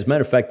terrified. As a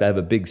matter of fact, I have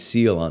a big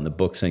seal on the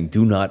book saying,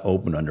 "Do not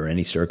open under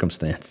any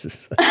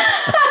circumstances."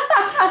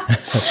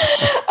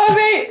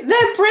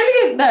 They're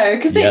brilliant though,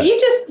 because you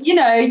just,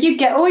 you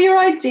get all your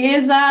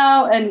ideas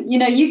out, and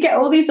you get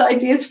all these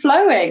ideas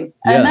flowing,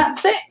 and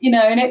that's it,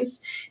 and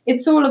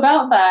it's all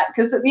about that.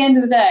 Because at the end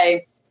of the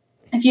day,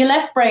 if your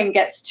left brain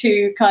gets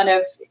too kind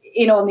of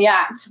in on the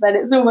act, then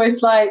it's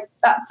almost like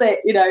that's it.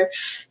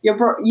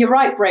 Your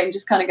right brain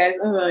just kind of goes,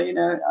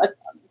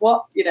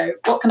 what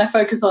can I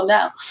focus on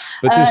now?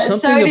 But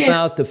there's something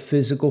about the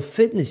physical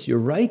fitness. You're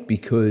right,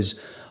 because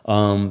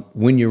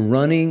when you're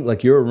running,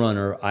 like you're a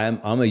runner,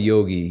 I'm a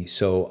yogi,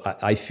 so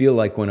I feel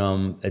like when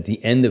I'm at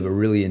the end of a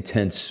really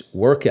intense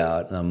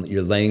workout,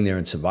 you're laying there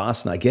in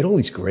Savasana, I get all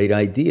these great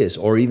ideas,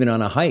 or even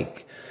on a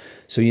hike.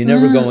 So you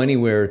never go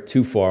anywhere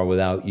too far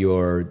without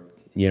your,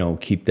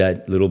 keep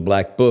that little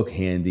black book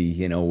handy,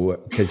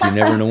 because you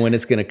never know when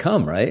it's going to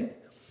come, right?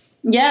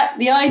 Yeah,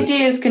 the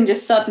ideas can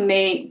just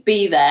suddenly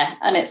be there,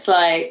 and it's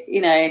like,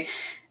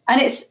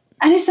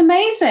 and it's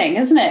amazing,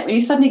 isn't it? When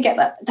you suddenly get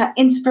that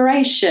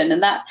inspiration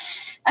and that.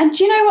 And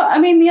do you know what?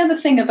 The other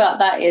thing about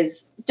that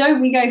is,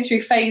 don't we go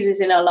through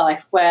phases in our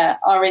life where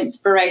our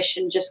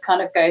inspiration just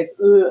kind of goes,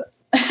 ugh.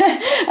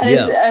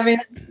 The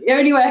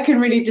only way I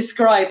can really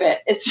describe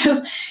it, it's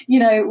just,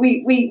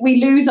 we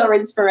lose our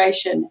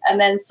inspiration, and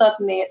then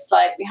suddenly it's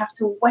like we have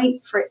to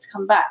wait for it to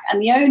come back.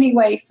 And the only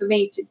way for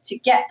me to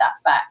get that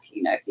back,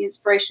 if the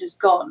inspiration is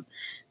gone,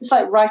 it's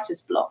like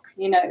writer's block.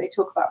 They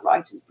talk about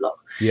writer's block.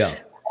 Yeah.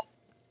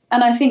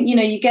 And I think,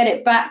 you get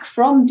it back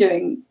from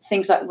doing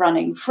things like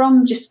running,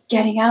 from just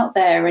getting out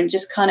there and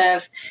just kind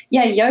of,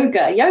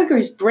 yoga. Yoga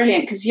is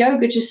brilliant because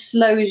yoga just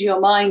slows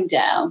your mind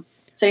down.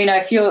 So,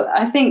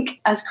 I think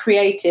as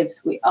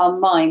creatives, our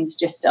minds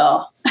just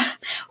are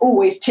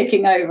always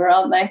ticking over,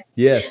 aren't they?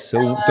 Yes.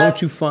 So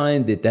don't you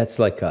find that that's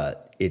like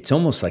it's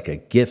almost like a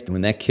gift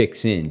when that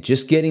kicks in,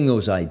 just getting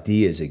those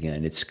ideas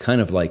again. It's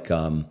kind of like,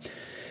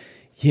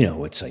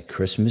 it's like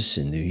Christmas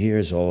and New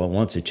Year's all at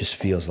once. It just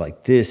feels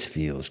like this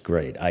feels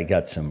great. I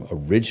got some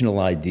original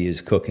ideas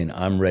cooking.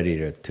 I'm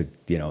ready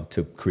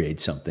to create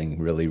something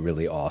really,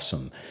 really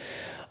awesome.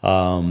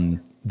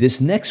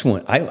 This next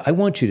one, I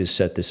want you to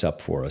set this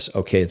up for us.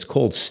 Okay, it's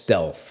called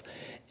Stealth.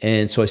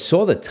 And so I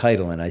saw the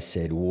title and I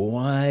said,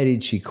 why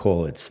did she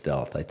call it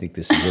Stealth? I think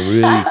this is a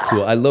really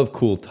cool, I love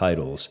cool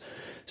titles.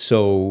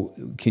 So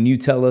can you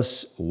tell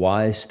us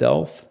why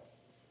Stealth?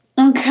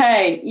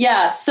 Okay,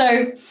 yeah.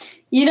 So,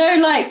 you know,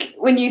 like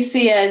when you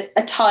see a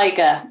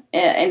tiger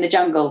in the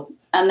jungle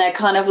and they're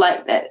kind of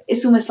like,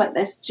 it's almost like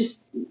they're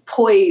just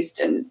poised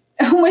and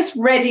almost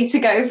ready to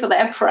go for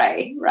their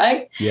prey,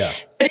 right? Yeah.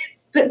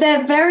 But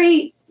they're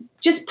very,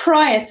 just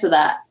prior to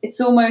that, it's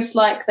almost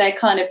like they're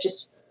kind of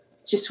just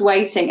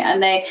waiting,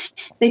 and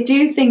they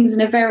do things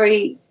in a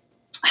very,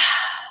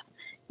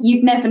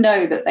 you'd never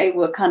know that they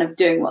were kind of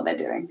doing what they're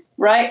doing,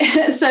 right?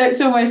 So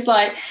it's almost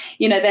like,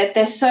 you know,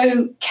 they're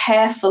so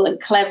careful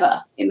and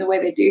clever in the way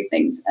they do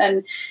things.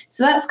 And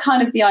so that's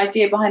kind of the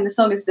idea behind the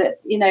song, is that,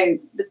 you know,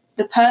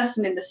 the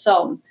person in the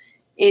song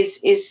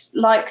is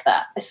like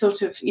that, a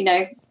sort of, you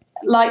know,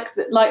 like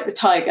the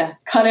tiger,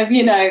 kind of,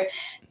 you know,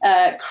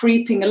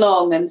 creeping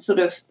along and sort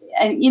of,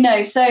 and, you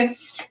know, so, and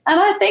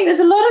I think there's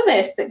a lot of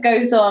this that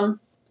goes on,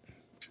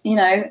 you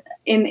know,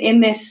 in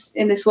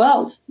this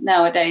world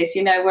nowadays,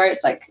 you know, where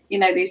it's like, you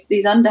know,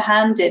 these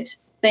underhanded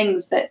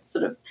things that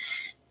sort of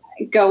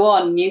go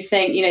on. You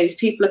think, you know, these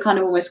people are kind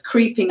of almost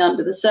creeping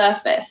under the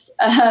surface.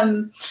 I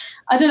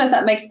don't know if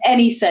that makes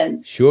any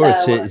sense. Sure.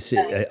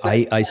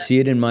 I see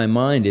it in my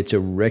mind. It's a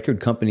record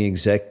company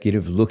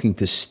executive looking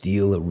to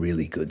steal a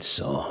really good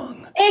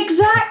song.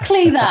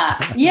 Exactly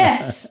that.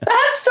 Yes,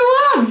 that's the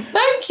one.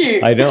 Thank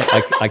you. I know.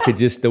 I could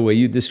just, the way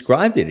you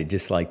described it,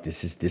 just like,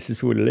 this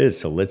is what it is.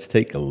 So let's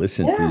take a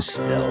listen to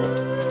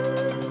Stealth.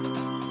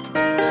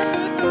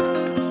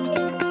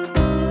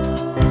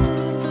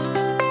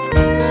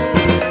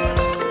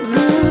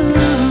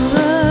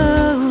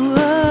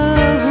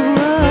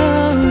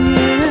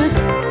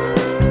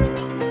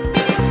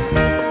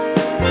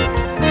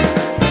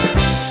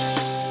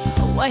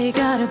 Why you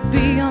gotta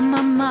be on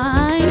my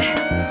mind?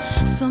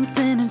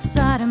 Something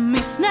inside of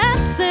me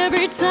snaps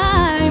every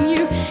time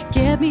you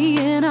get me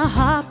in a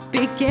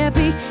heartbeat, get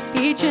me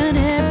each and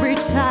every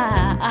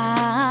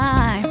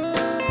time.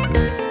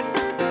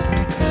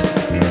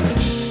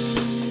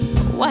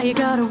 Why you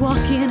gotta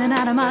walk in and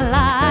out of my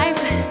life?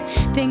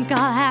 Think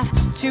I'll have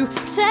to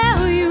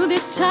tell you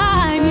this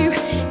time. You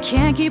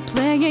can't keep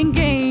playing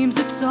games,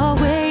 it's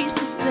always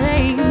the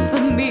same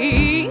for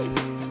me.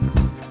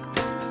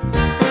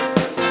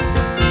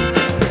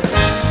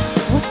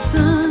 What's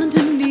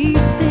underneath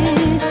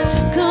this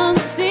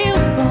concealed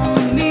for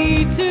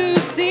me to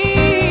see?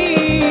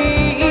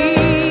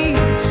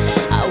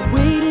 I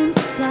wait in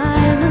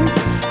silence,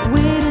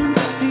 wait and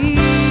see.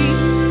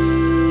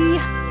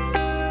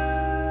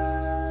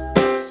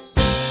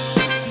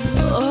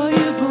 Oh,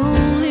 you've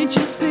only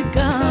just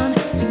begun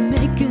to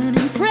make an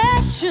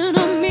impression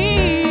on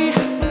me.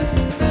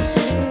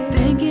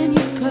 Thinking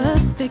you're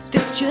perfect,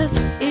 this just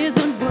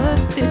isn't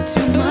worth it.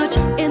 Too much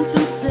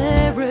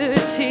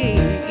insincerity.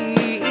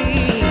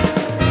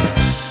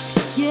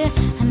 Yeah,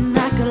 and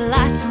I could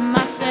lie to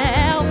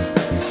myself.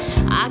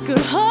 I could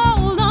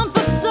hold on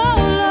for so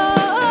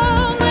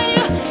long. When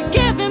you're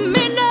giving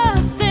me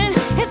nothing,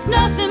 it's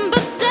nothing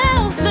but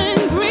stealth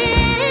and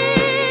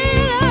greed.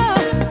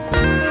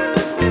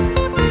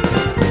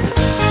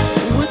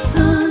 What's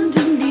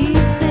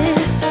underneath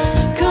this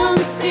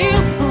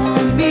concealed for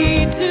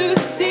me to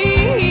see?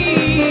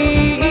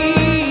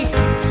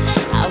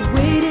 I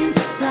wait in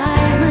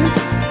silence,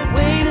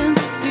 wait and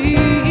see.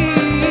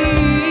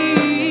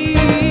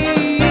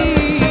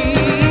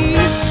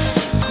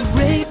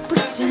 Great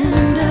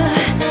pretender,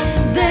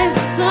 there's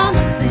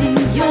something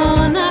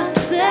you're not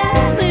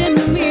telling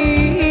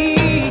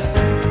me.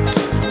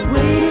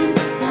 Wait in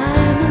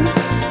silence,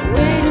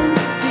 wait and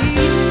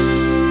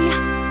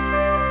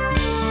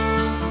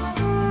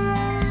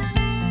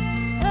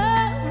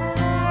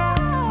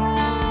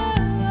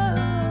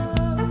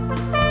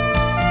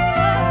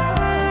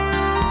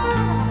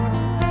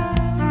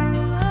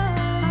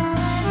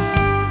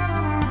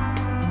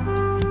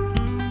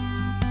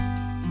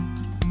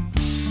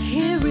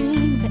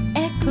Hearing the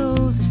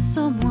echoes of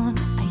someone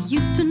I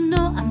used to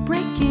know, I'm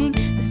breaking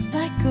the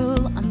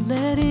cycle, I'm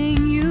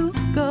letting you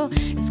go.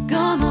 It's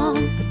gone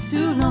on for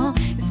too long,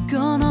 it's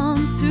gone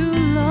on too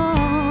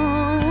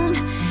long.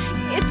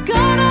 It's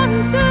gone on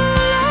too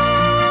long.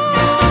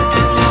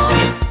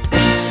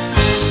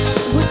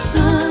 What's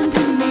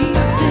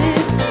underneath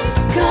this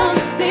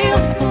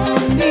concealed for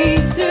me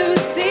to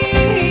see?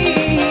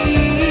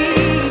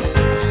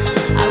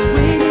 I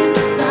wait in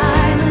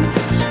silence,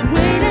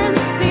 wait and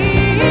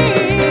see.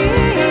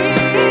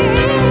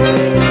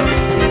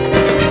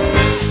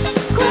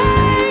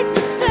 Great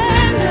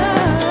pretender,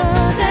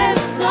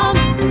 there's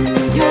something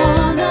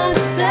you're not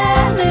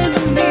telling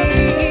me.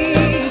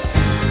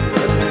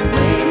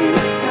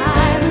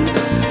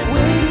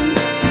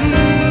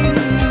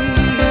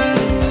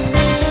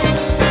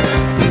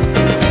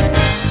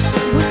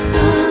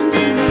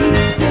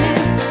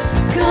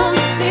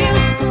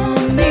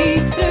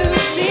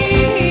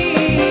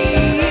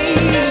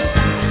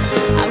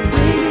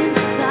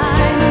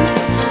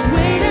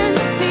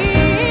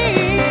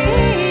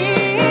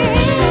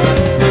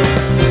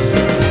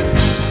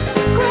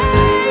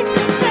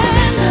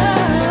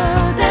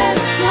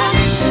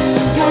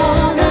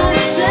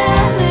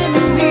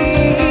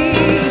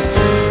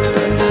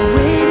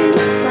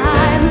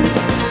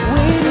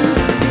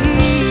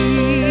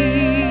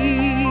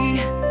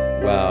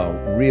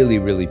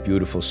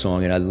 beautiful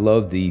song, and I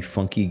love the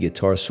funky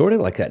guitar, sort of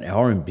like an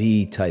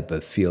R&B type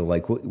of feel.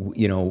 Like,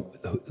 you know,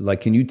 like,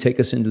 can you take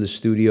us into the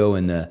studio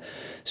and the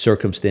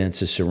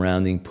circumstances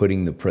surrounding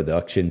putting the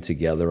production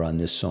together on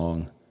this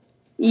song?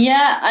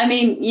 Yeah, I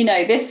mean, you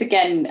know, this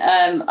again,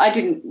 I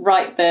didn't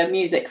write the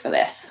music for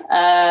this.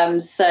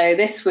 So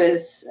this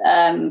was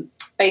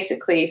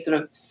basically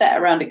sort of set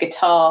around a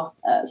guitar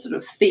sort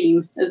of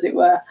theme, as it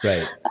were.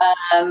 Right.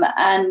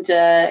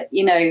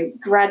 You know,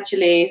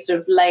 gradually sort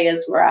of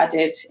layers were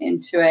added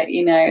into it,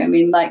 you know. I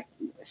mean, like,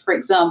 for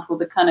example,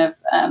 the kind of,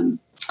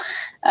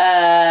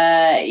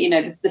 you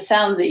know, the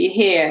sounds that you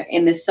hear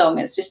in this song,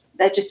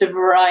 they're just a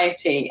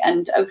variety.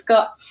 And I've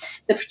got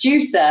the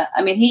producer,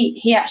 I mean,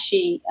 he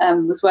actually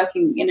was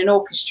working in an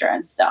orchestra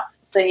and stuff.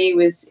 So he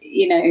was,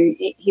 you know,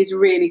 he's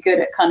really good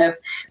at kind of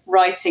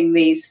writing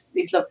these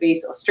lovely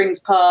sort of strings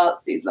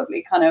parts, these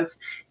lovely kind of,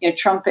 you know,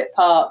 trumpet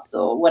parts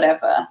or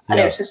whatever. And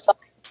it was just like,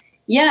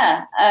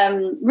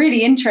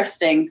 really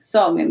interesting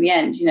song in the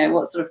end. You know,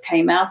 what sort of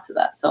came out of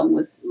that song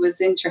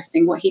was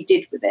interesting, what he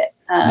did with it.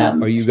 Now,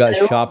 are you guys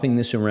shopping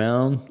this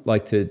around,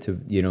 like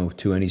to you know,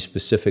 to any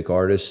specific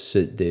artists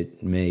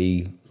that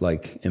may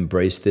like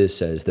embrace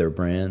this as their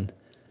brand?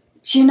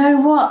 Do you know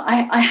what?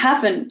 I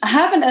haven't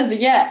as of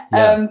yet,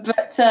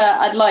 but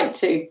I'd like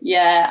to.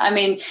 Yeah, I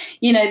mean,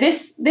 you know,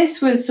 this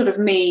was sort of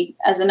me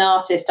as an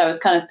artist. I was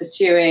kind of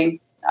pursuing.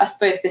 I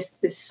suppose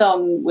this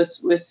song was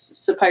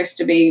supposed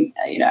to be,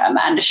 you know,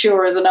 Amanda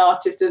Shaw as an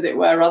artist, as it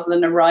were, rather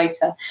than a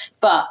writer.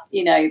 But,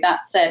 you know,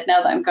 that said,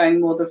 now that I'm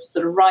going more the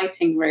sort of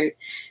writing route,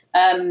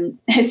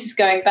 this is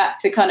going back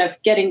to kind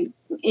of getting,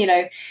 you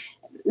know,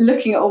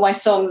 looking at all my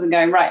songs and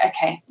going, right,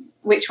 okay,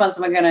 which ones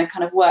am I going to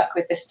kind of work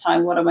with this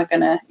time? What am I going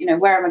to, you know,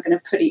 where am I going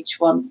to put each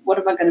one? What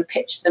am I going to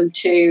pitch them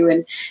to?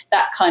 And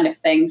that kind of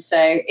thing. So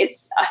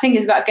I think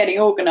it's about getting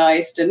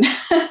organized and,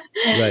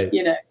 right.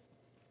 You know.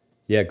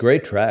 Yeah,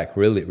 great track.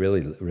 Really,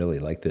 really, really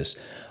like this.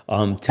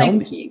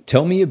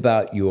 Tell me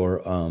about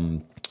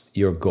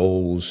your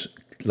goals,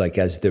 like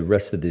as the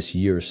rest of this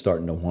year is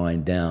starting to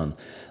wind down.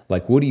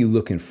 Like, what are you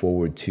looking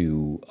forward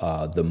to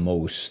the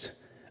most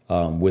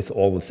with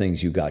all the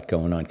things you got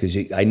going on? Because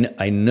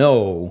I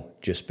know,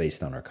 just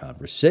based on our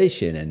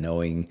conversation and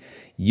knowing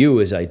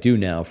you as I do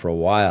now for a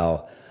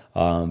while,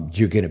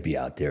 you're going to be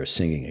out there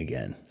singing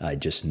again. I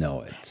just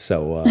know it.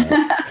 So,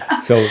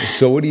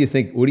 so what do you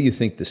think? What do you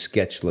think the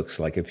sketch looks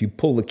like if you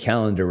pull the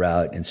calendar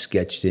out and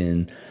sketched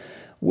in?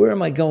 Where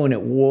am I going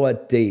at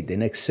what date? The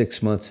next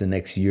 6 months, the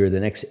next year, the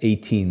next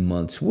 18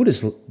 months. What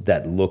does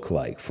that look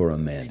like for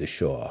Amanda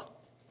Shaw?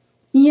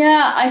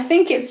 Yeah, I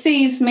think it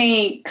sees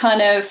me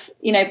kind of,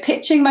 you know,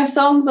 pitching my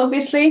songs,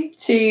 obviously,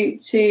 to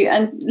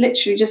and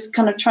literally just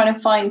kind of trying to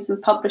find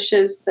some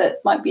publishers that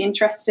might be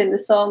interested in the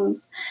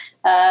songs,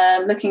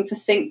 looking for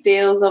sync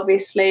deals,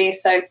 obviously.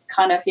 So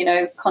kind of, you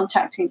know,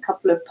 contacting a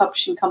couple of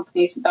publishing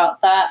companies about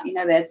that, you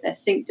know, their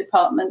sync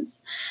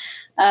departments.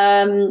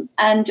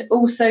 And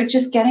also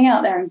just getting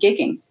out there and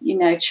gigging, you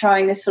know,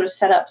 trying to sort of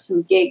set up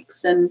some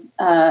gigs and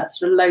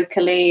sort of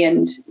locally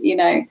and, you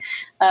know,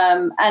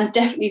 and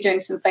definitely doing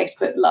some Facebook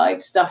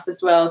Live stuff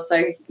as well.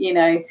 So, you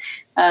know,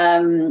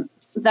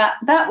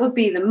 that would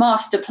be the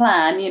master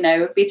plan, you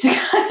know, would be to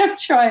kind of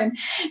try and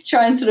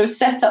sort of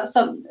set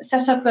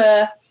up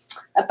a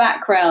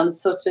background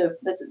sort of,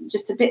 there's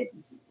just a bit,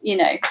 you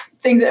know,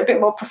 things that are a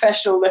bit more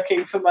professional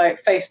looking for my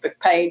Facebook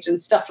page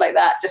and stuff like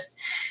that. Just,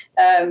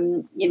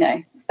 you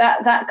know,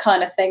 that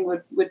kind of thing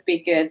would be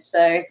good.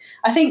 So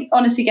I think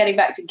honestly getting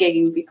back to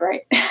gigging would be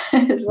great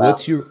as well.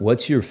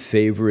 What's your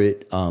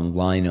favorite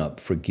lineup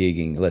for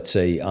gigging? Let's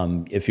say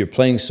if you're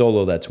playing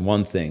solo, that's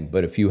one thing.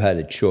 But if you had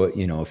a choice,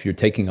 you know, if you're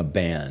taking a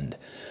band,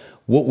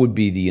 what would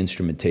be the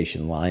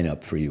instrumentation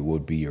lineup for you?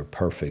 Would be your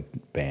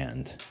perfect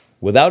band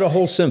without a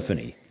whole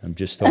symphony? I'm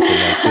just talking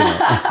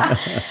about,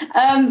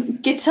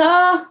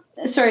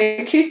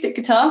 acoustic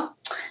guitar.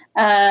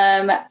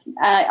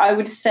 I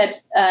would have said,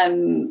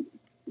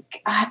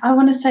 I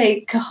want to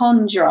say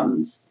cajon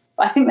drums.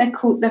 I think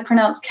they're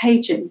pronounced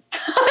Cajun.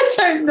 I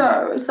don't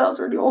know. It sounds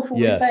really awful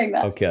saying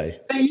that.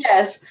 Okay. But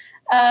yes.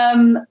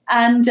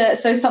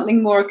 So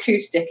something more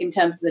acoustic in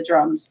terms of the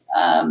drums,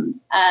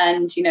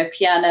 and, you know,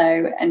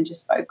 piano and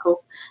just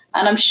vocal.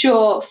 And I'm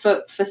sure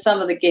for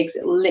some of the gigs,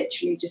 it'll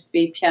literally just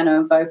be piano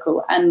and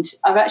vocal. And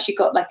I've actually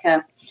got like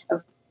a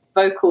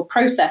vocal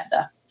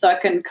processor, so I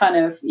can kind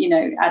of, you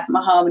know, add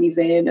my harmonies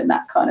in and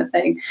that kind of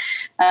thing.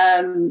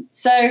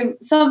 So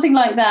something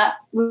like that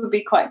would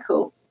be quite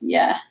cool.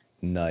 Yeah.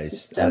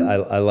 Nice. Just,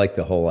 I like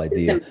the whole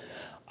idea.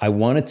 I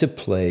wanted to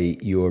play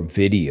your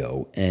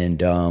video,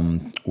 and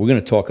we're going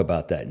to talk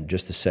about that in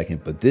just a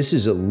second. But this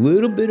is a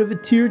little bit of a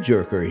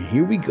tearjerker.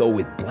 Here we go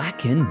with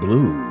Black and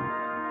Blue.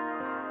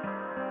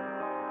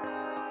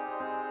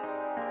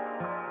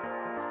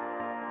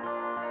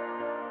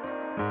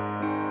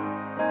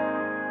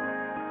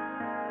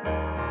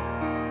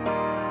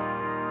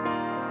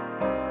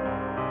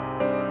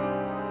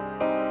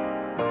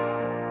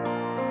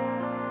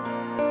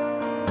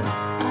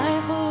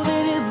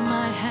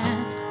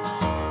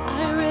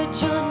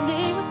 Your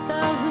name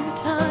 1,000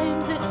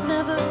 times, it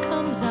never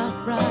comes out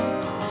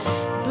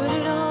right. But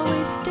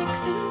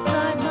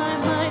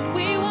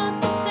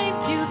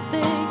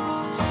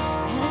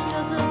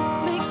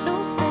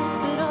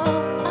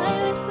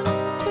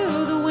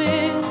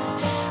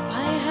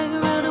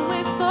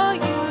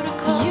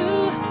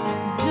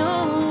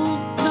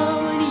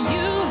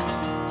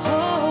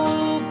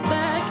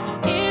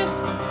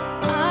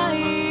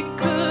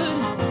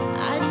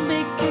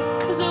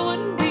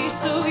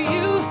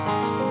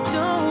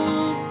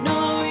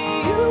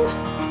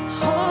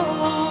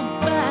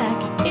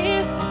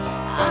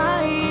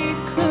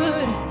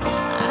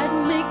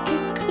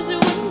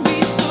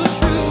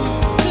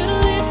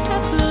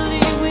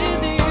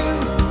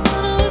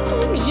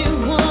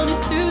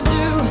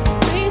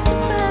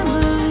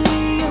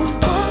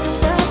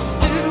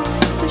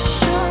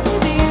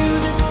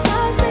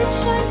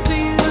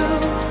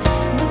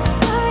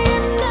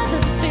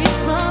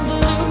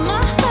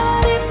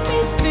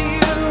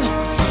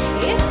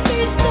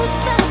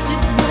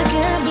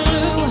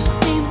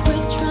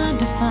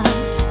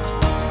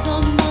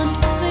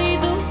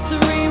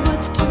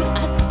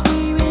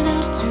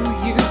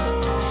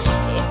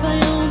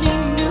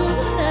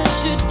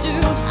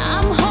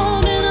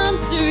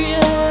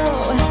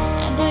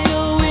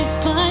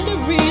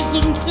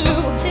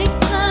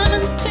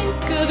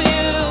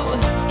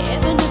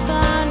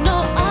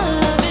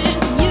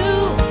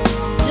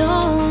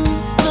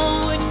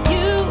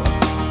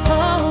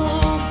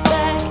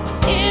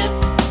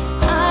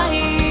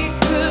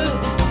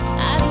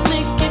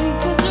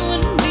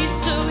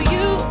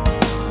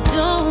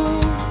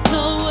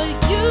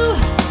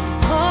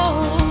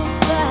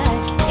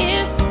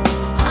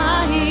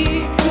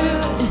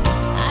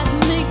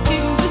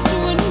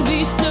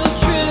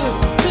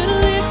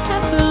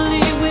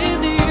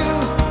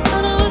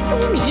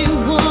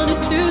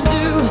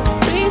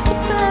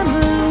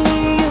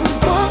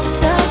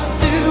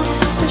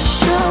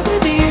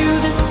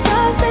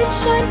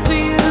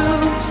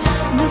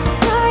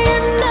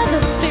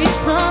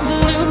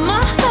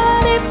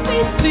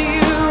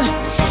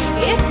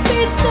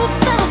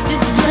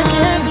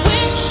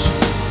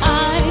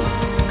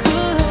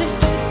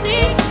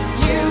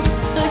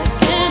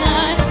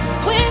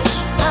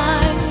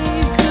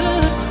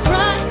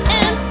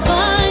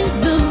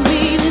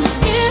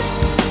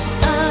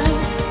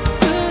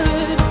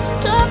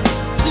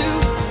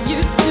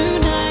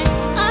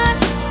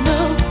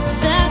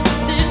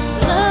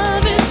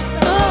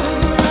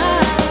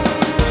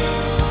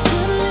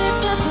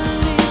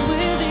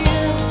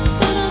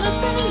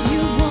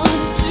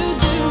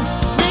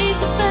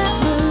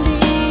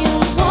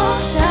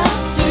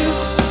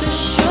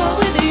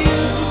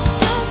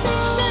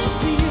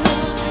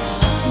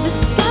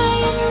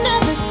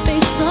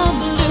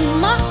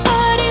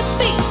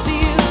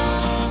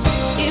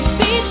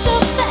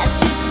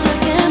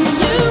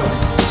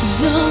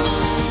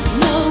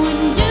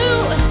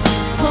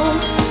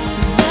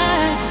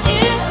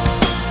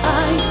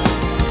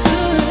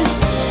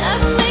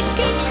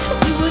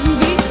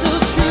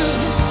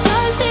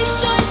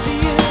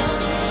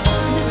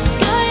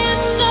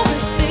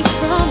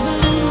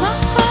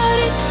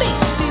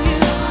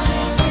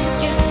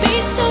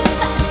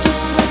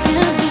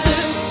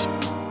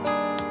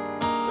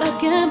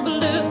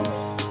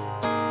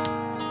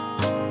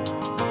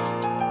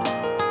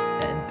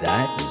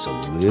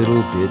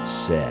little bit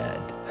sad.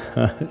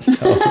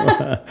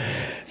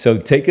 So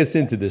take us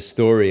into the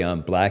story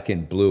on Black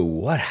and Blue.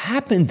 What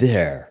happened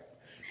there?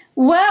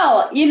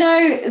 Well,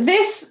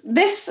 this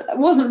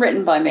wasn't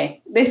written by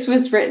me. This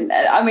was written,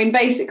 I mean,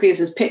 basically this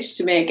was pitched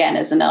to me again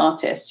as an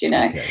artist,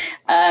 Okay.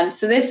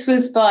 So this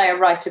was by a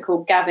writer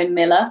called Gavin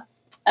Miller.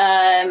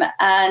 The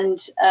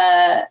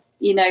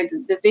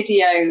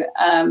video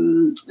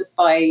was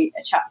by a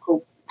chap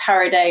called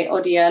Paraday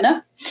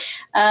Odiona.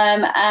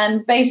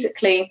 And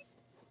basically,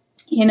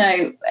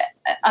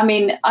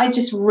 I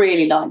just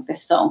really liked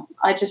this song.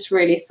 I just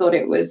really thought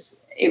it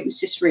was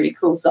just a really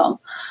cool song.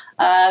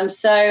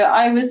 So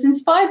I was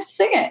inspired to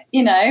sing it,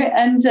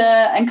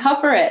 and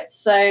cover it.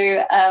 So,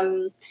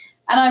 and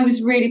I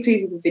was really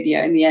pleased with the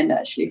video in the end,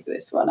 actually, for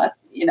this one. I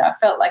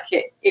felt like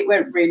it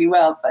went really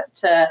well, but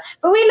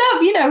we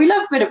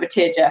love a bit of a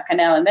tearjerker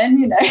now and then,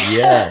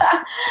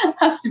 Yes.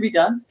 has to be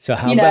done. So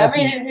how about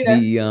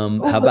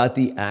how about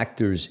the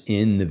actors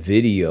in the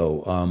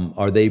video?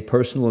 Are they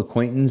personal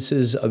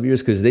acquaintances of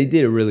yours? Because they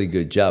did a really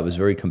good job. It was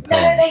very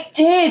compelling. No, they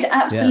did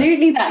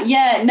absolutely that.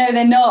 Yeah, no,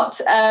 they're not.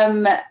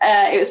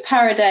 It was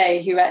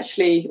Paraday who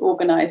actually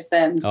organised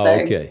them. Oh, so,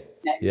 okay.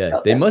 Yeah,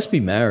 they must be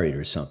married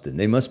or something.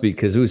 They must be,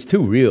 because it was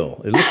too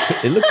real. It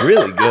looked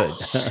really good.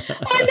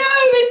 I know,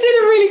 they did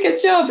a really good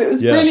job. It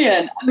was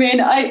brilliant. I mean,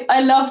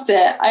 I loved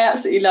it. I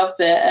absolutely loved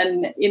it.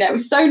 And, it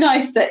was so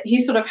nice that he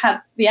sort of had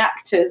the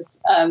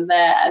actors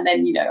there. And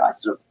then, I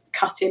sort of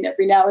cut in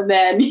every now and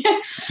then.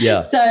 Yeah.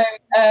 So,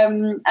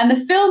 and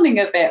the filming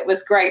of it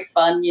was great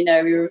fun. We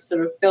were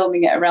sort of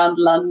filming it around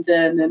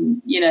London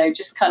and,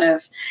 just kind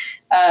of,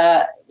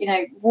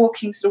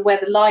 walking sort of where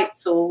the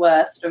lights all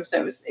were sort of,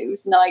 so it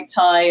was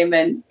nighttime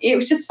and it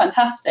was just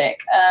fantastic.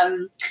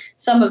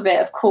 Some of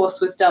it, of course,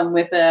 was done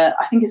with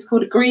I think it's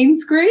called a green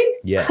screen.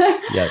 Yes.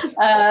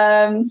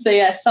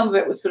 Some of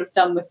it was sort of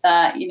done with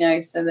that,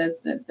 so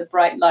the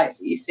bright lights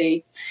that you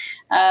see,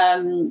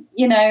 and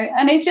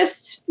it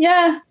just,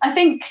 I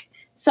think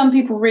some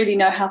people really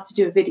know how to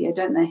do a video,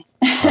 don't they?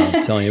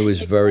 I'm telling you, it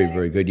was very,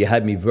 very good. You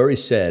had me very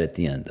sad at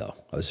the end, though.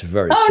 I was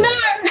very sad. Oh,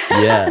 no!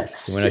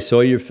 Yes. When I saw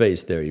your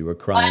face there, you were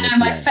crying. I know,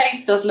 my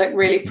face does look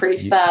really pretty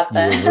sad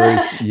there.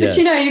 Yes.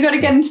 But you've got to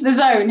get into the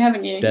zone,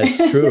 haven't you? That's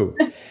true.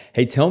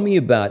 Hey, tell me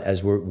about,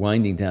 as we're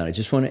winding down, I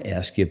just want to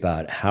ask you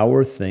about how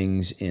are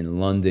things in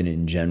London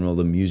in general,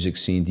 the music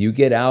scene? Do you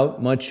get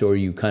out much, or are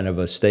you kind of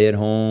a stay at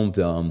home?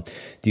 Do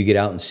you get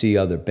out and see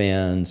other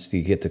bands? Do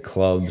you get to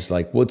clubs?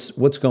 Like,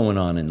 what's going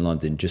on in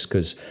London? Just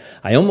because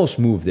I almost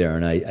moved there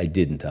and I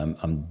didn't.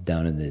 I'm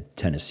down in the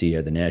Tennessee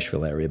or the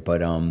Nashville area,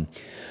 but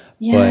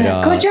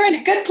God, you're in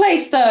a good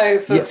place though.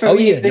 For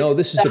music. No,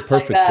 this is the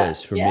perfect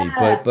place for me.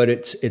 But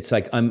it's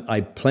like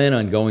I plan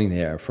on going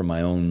there for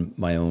my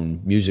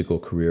own musical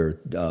career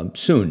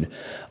soon.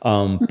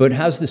 But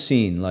how's the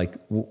scene? Like,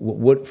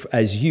 what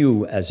as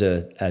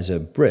a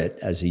Brit,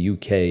 as a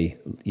UK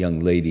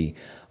young lady,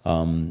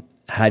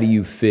 how do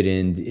you fit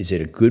in? Is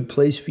it a good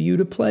place for you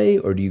to play,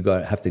 or do you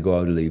have to go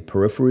out to the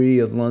periphery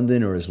of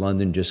London, or is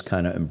London just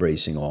kind of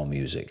embracing all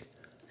music?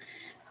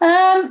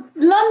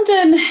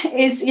 London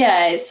is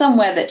it's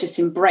somewhere that just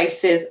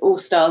embraces all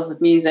styles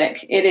of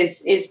music. It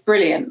is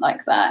brilliant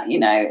like that.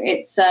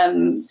 It's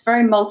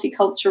very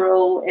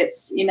multicultural.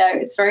 It's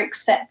very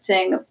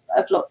accepting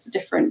of lots of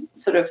different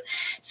sort of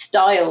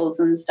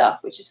styles and stuff,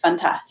 which is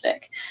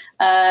fantastic.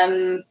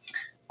 I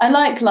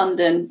like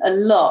London a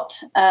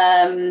lot,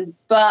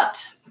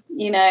 but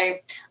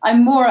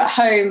I'm more at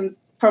home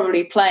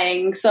probably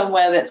playing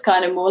somewhere that's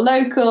kind of more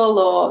local,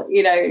 or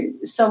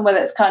somewhere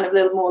that's kind of a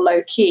little more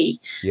low key.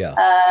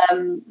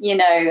 I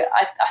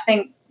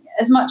think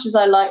as much as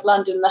I like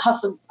London, the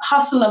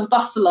hustle and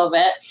bustle of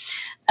it,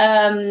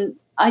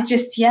 I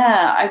just,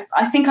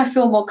 I think I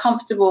feel more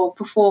comfortable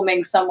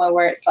performing somewhere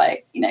where it's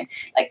like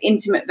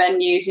intimate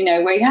venues,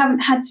 where you haven't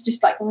had to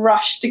just like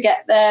rush to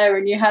get there,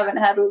 and you haven't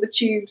had all the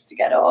tubes to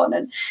get on,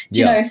 and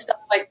stuff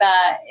like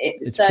that.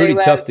 It's pretty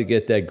tough to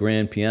get that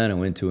grand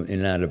piano in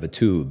and out of a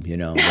tube,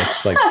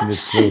 That's like,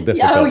 it's a little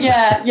difficult. Oh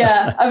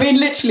yeah. I mean,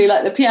 literally,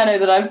 like the piano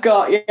that I've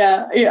got,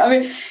 I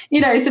mean,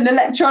 it's an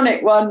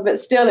electronic one, but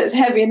still it's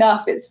heavy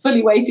enough. It's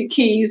fully weighted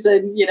keys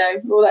and,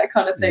 all that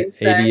kind of thing.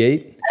 So,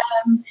 88?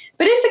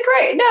 But it's a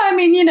great,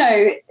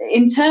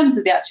 in terms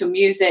of the actual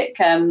music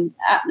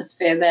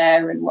atmosphere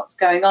there and what's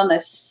going on,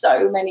 there's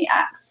so many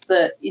acts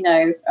that,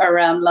 are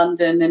around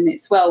London, and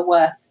it's well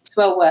worth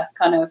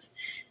kind of,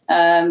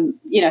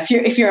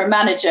 if you're a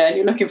manager and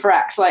you're looking for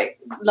acts, like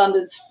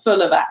London's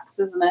full of acts,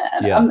 isn't it?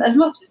 And as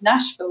much as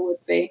Nashville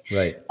would be.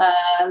 Right. But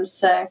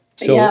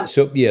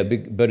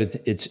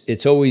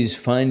it's always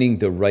finding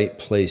the right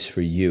place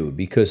for you,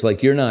 because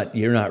like you're not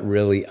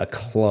really a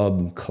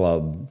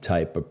club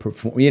type of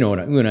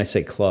performer. When I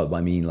say club,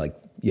 I mean like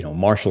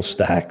Marshall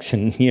stacks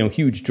and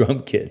huge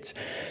drum kits.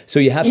 So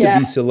you have to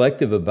be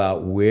selective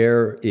about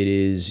where it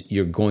is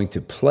you're going to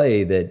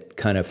play that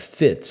kind of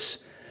fits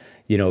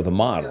the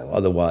model.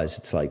 Otherwise,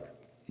 it's like,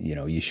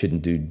 you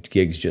shouldn't do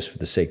gigs just for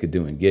the sake of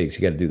doing gigs.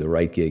 You got to do the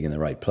right gig in the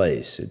right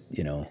place,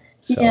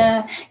 So.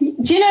 Yeah.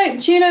 Do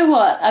you know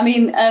what? I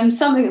mean,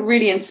 something that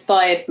really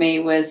inspired me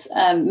was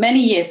many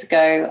years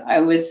ago, I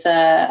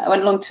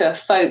went along to a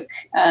folk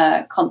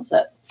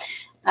concert,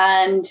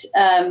 and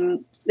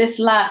this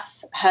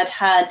lass had,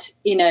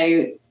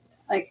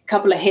 like a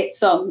couple of hit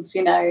songs,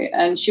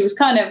 and she was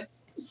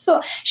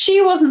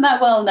she wasn't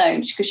that well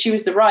known because she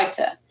was the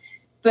writer,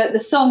 but the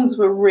songs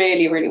were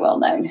really, really well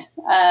known.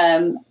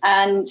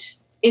 And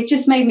it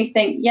just made me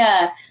think,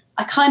 yeah,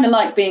 I kind of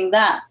like being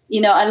that.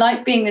 I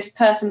like being this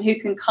person who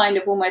can kind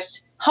of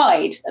almost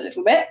hide a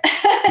little bit,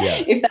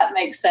 if that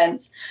makes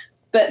sense.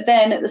 But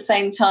then at the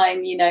same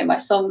time, my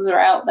songs are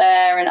out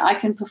there and I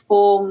can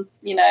perform,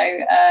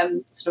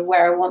 sort of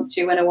where I want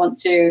to, when I want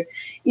to.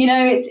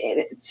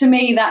 To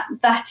me,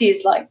 that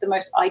is like the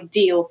most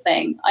ideal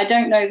thing. I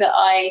don't know that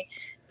I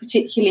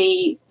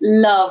particularly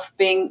love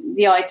being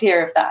the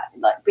idea of that,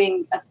 like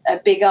being a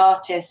big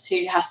artist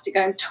who has to go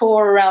and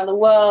tour around the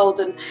world.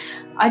 And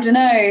I don't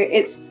know,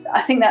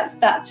 I think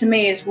that to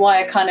me is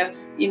why I kind of,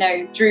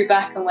 drew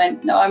back and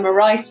went, no, I'm a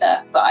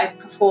writer, but I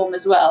perform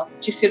as well.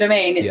 Do you see what I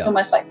mean? It's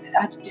almost like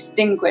I had to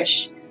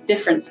distinguish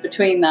difference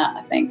between that,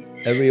 I think.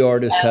 Every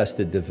artist has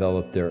to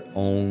develop their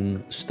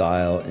own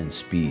style and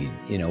speed,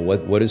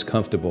 what is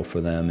comfortable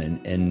for them,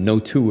 and no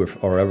two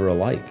are ever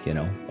alike,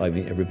 I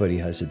mean, everybody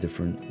has a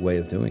different way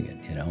of doing it,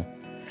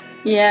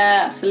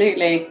 Yeah,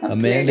 absolutely.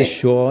 Amanda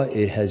Shaw,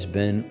 it has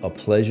been a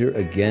pleasure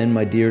again,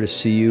 my dear, to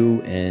see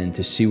you and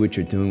to see what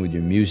you're doing with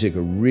your music. I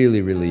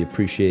really, really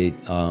appreciate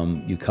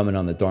you coming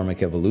on the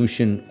Dharmic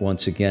Evolution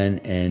once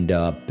again, and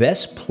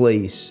best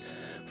place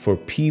for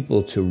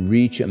people to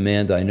reach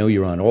Amanda. I know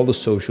you're on all the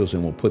socials,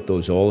 and we'll put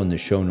those all in the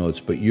show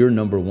notes, but your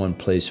number one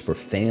place for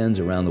fans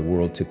around the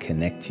world to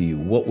connect to you,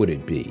 what would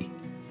it be?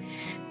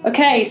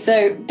 Okay,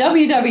 so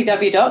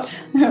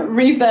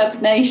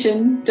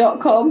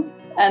www.reverbnation.com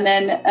and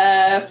then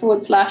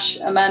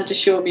 / Amanda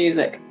Shaw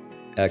Music.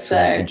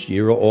 Excellent. So,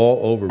 you're all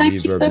over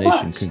Reverb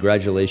Nation. Much.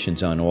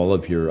 Congratulations on all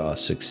of your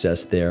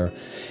success there.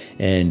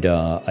 And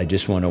I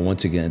just want to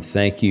once again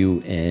thank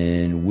you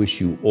and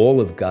wish you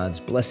all of God's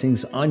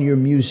blessings on your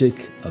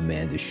music,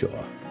 Amanda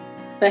Shaw.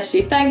 Bless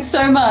you. Thanks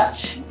so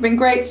much. It's been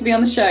great to be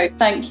on the show.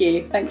 Thank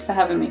you. Thanks for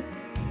having me.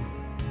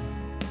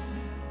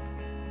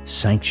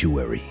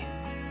 Sanctuary.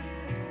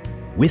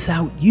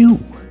 Without You.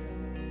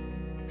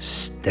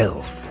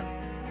 Stealth.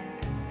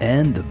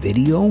 And the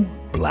video,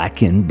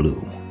 Black and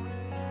Blue.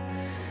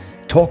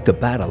 Talked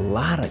about a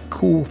lot of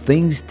cool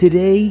things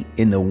today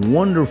in the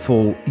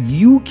wonderful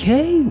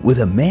UK with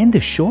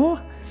Amanda Shaw,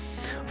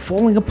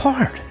 Falling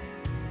Apart,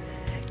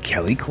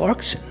 Kelly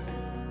Clarkson,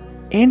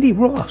 Andy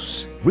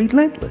Ross,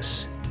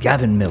 Relentless,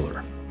 Gavin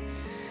Miller,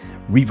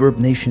 Reverb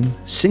Nation,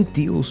 Sync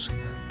Deals,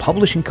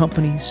 publishing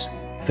companies,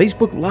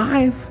 Facebook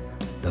Live,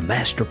 The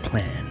Master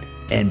Plan,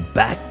 and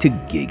back to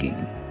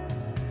gigging.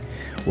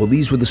 Well,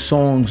 these were the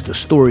songs, the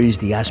stories,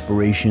 the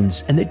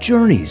aspirations, and the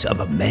journeys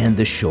of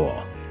Amanda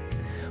Shaw.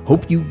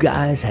 Hope you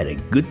guys had a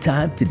good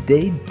time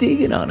today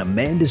digging on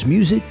Amanda's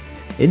music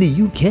in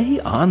the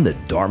UK on the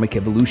Dharmic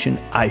Evolution.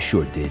 I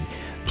sure did.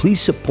 Please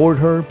support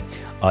her.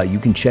 You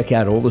can check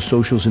out all the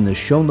socials in the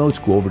show notes.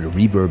 Go over to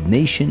Reverb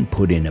Nation,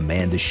 put in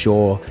Amanda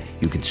Shaw.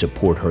 You can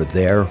support her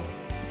there.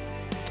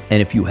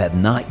 And if you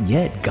have not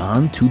yet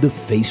gone to the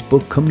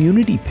Facebook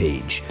community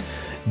page,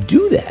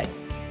 do that.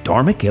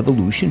 Dharmic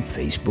Evolution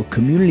Facebook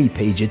community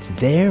page. It's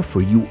there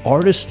for you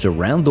artists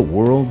around the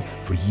world,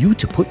 for you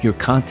to put your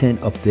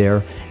content up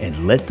there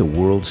and let the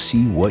world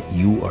see what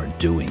you are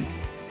doing.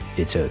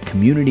 It's a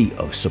community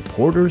of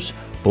supporters,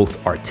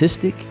 both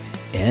artistic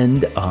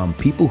and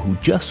people who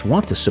just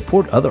want to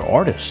support other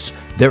artists.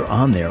 They're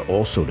on there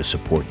also to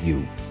support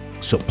you.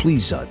 So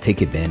please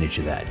take advantage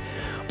of that.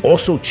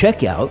 Also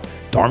check out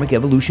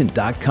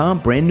dharmicevolution.com,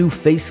 brand new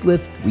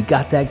facelift. We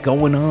got that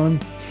going on.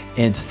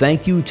 And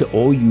thank you to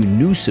all you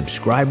new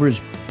subscribers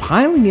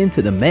piling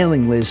into the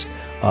mailing list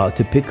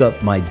to pick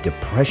up my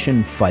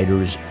Depression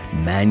Fighters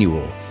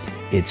Manual.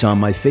 It's on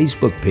my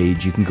Facebook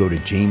page. You can go to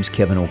James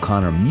Kevin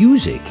O'Connor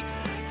Music,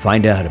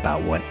 find out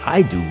about what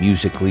I do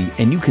musically,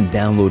 and you can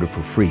download it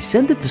for free.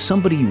 Send it to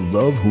somebody you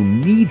love who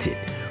needs it,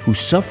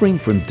 who's suffering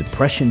from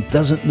depression,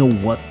 doesn't know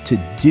what to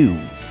do.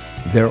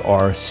 There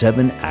are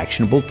 7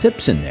 actionable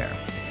tips in there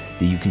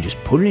that you can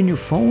just put it in your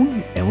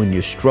phone, and when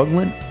you're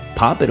struggling,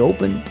 pop it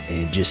open,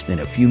 and just in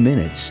a few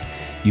minutes,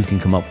 you can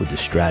come up with a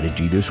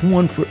strategy. There's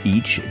one for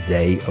each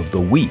day of the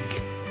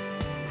week.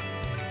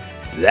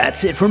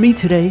 That's it for me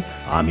today.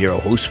 I'm your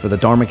host for the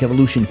Dharmic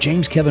Evolution,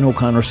 James Kevin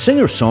O'Connor,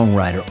 singer,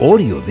 songwriter,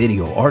 audio,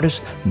 video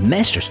artist,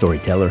 master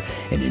storyteller,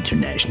 and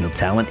international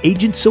talent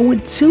agent. So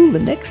until the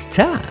next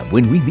time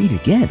when we meet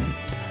again,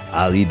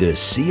 I'll either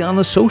see you on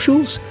the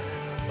socials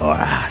or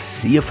I'll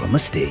see you from a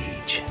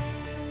stage.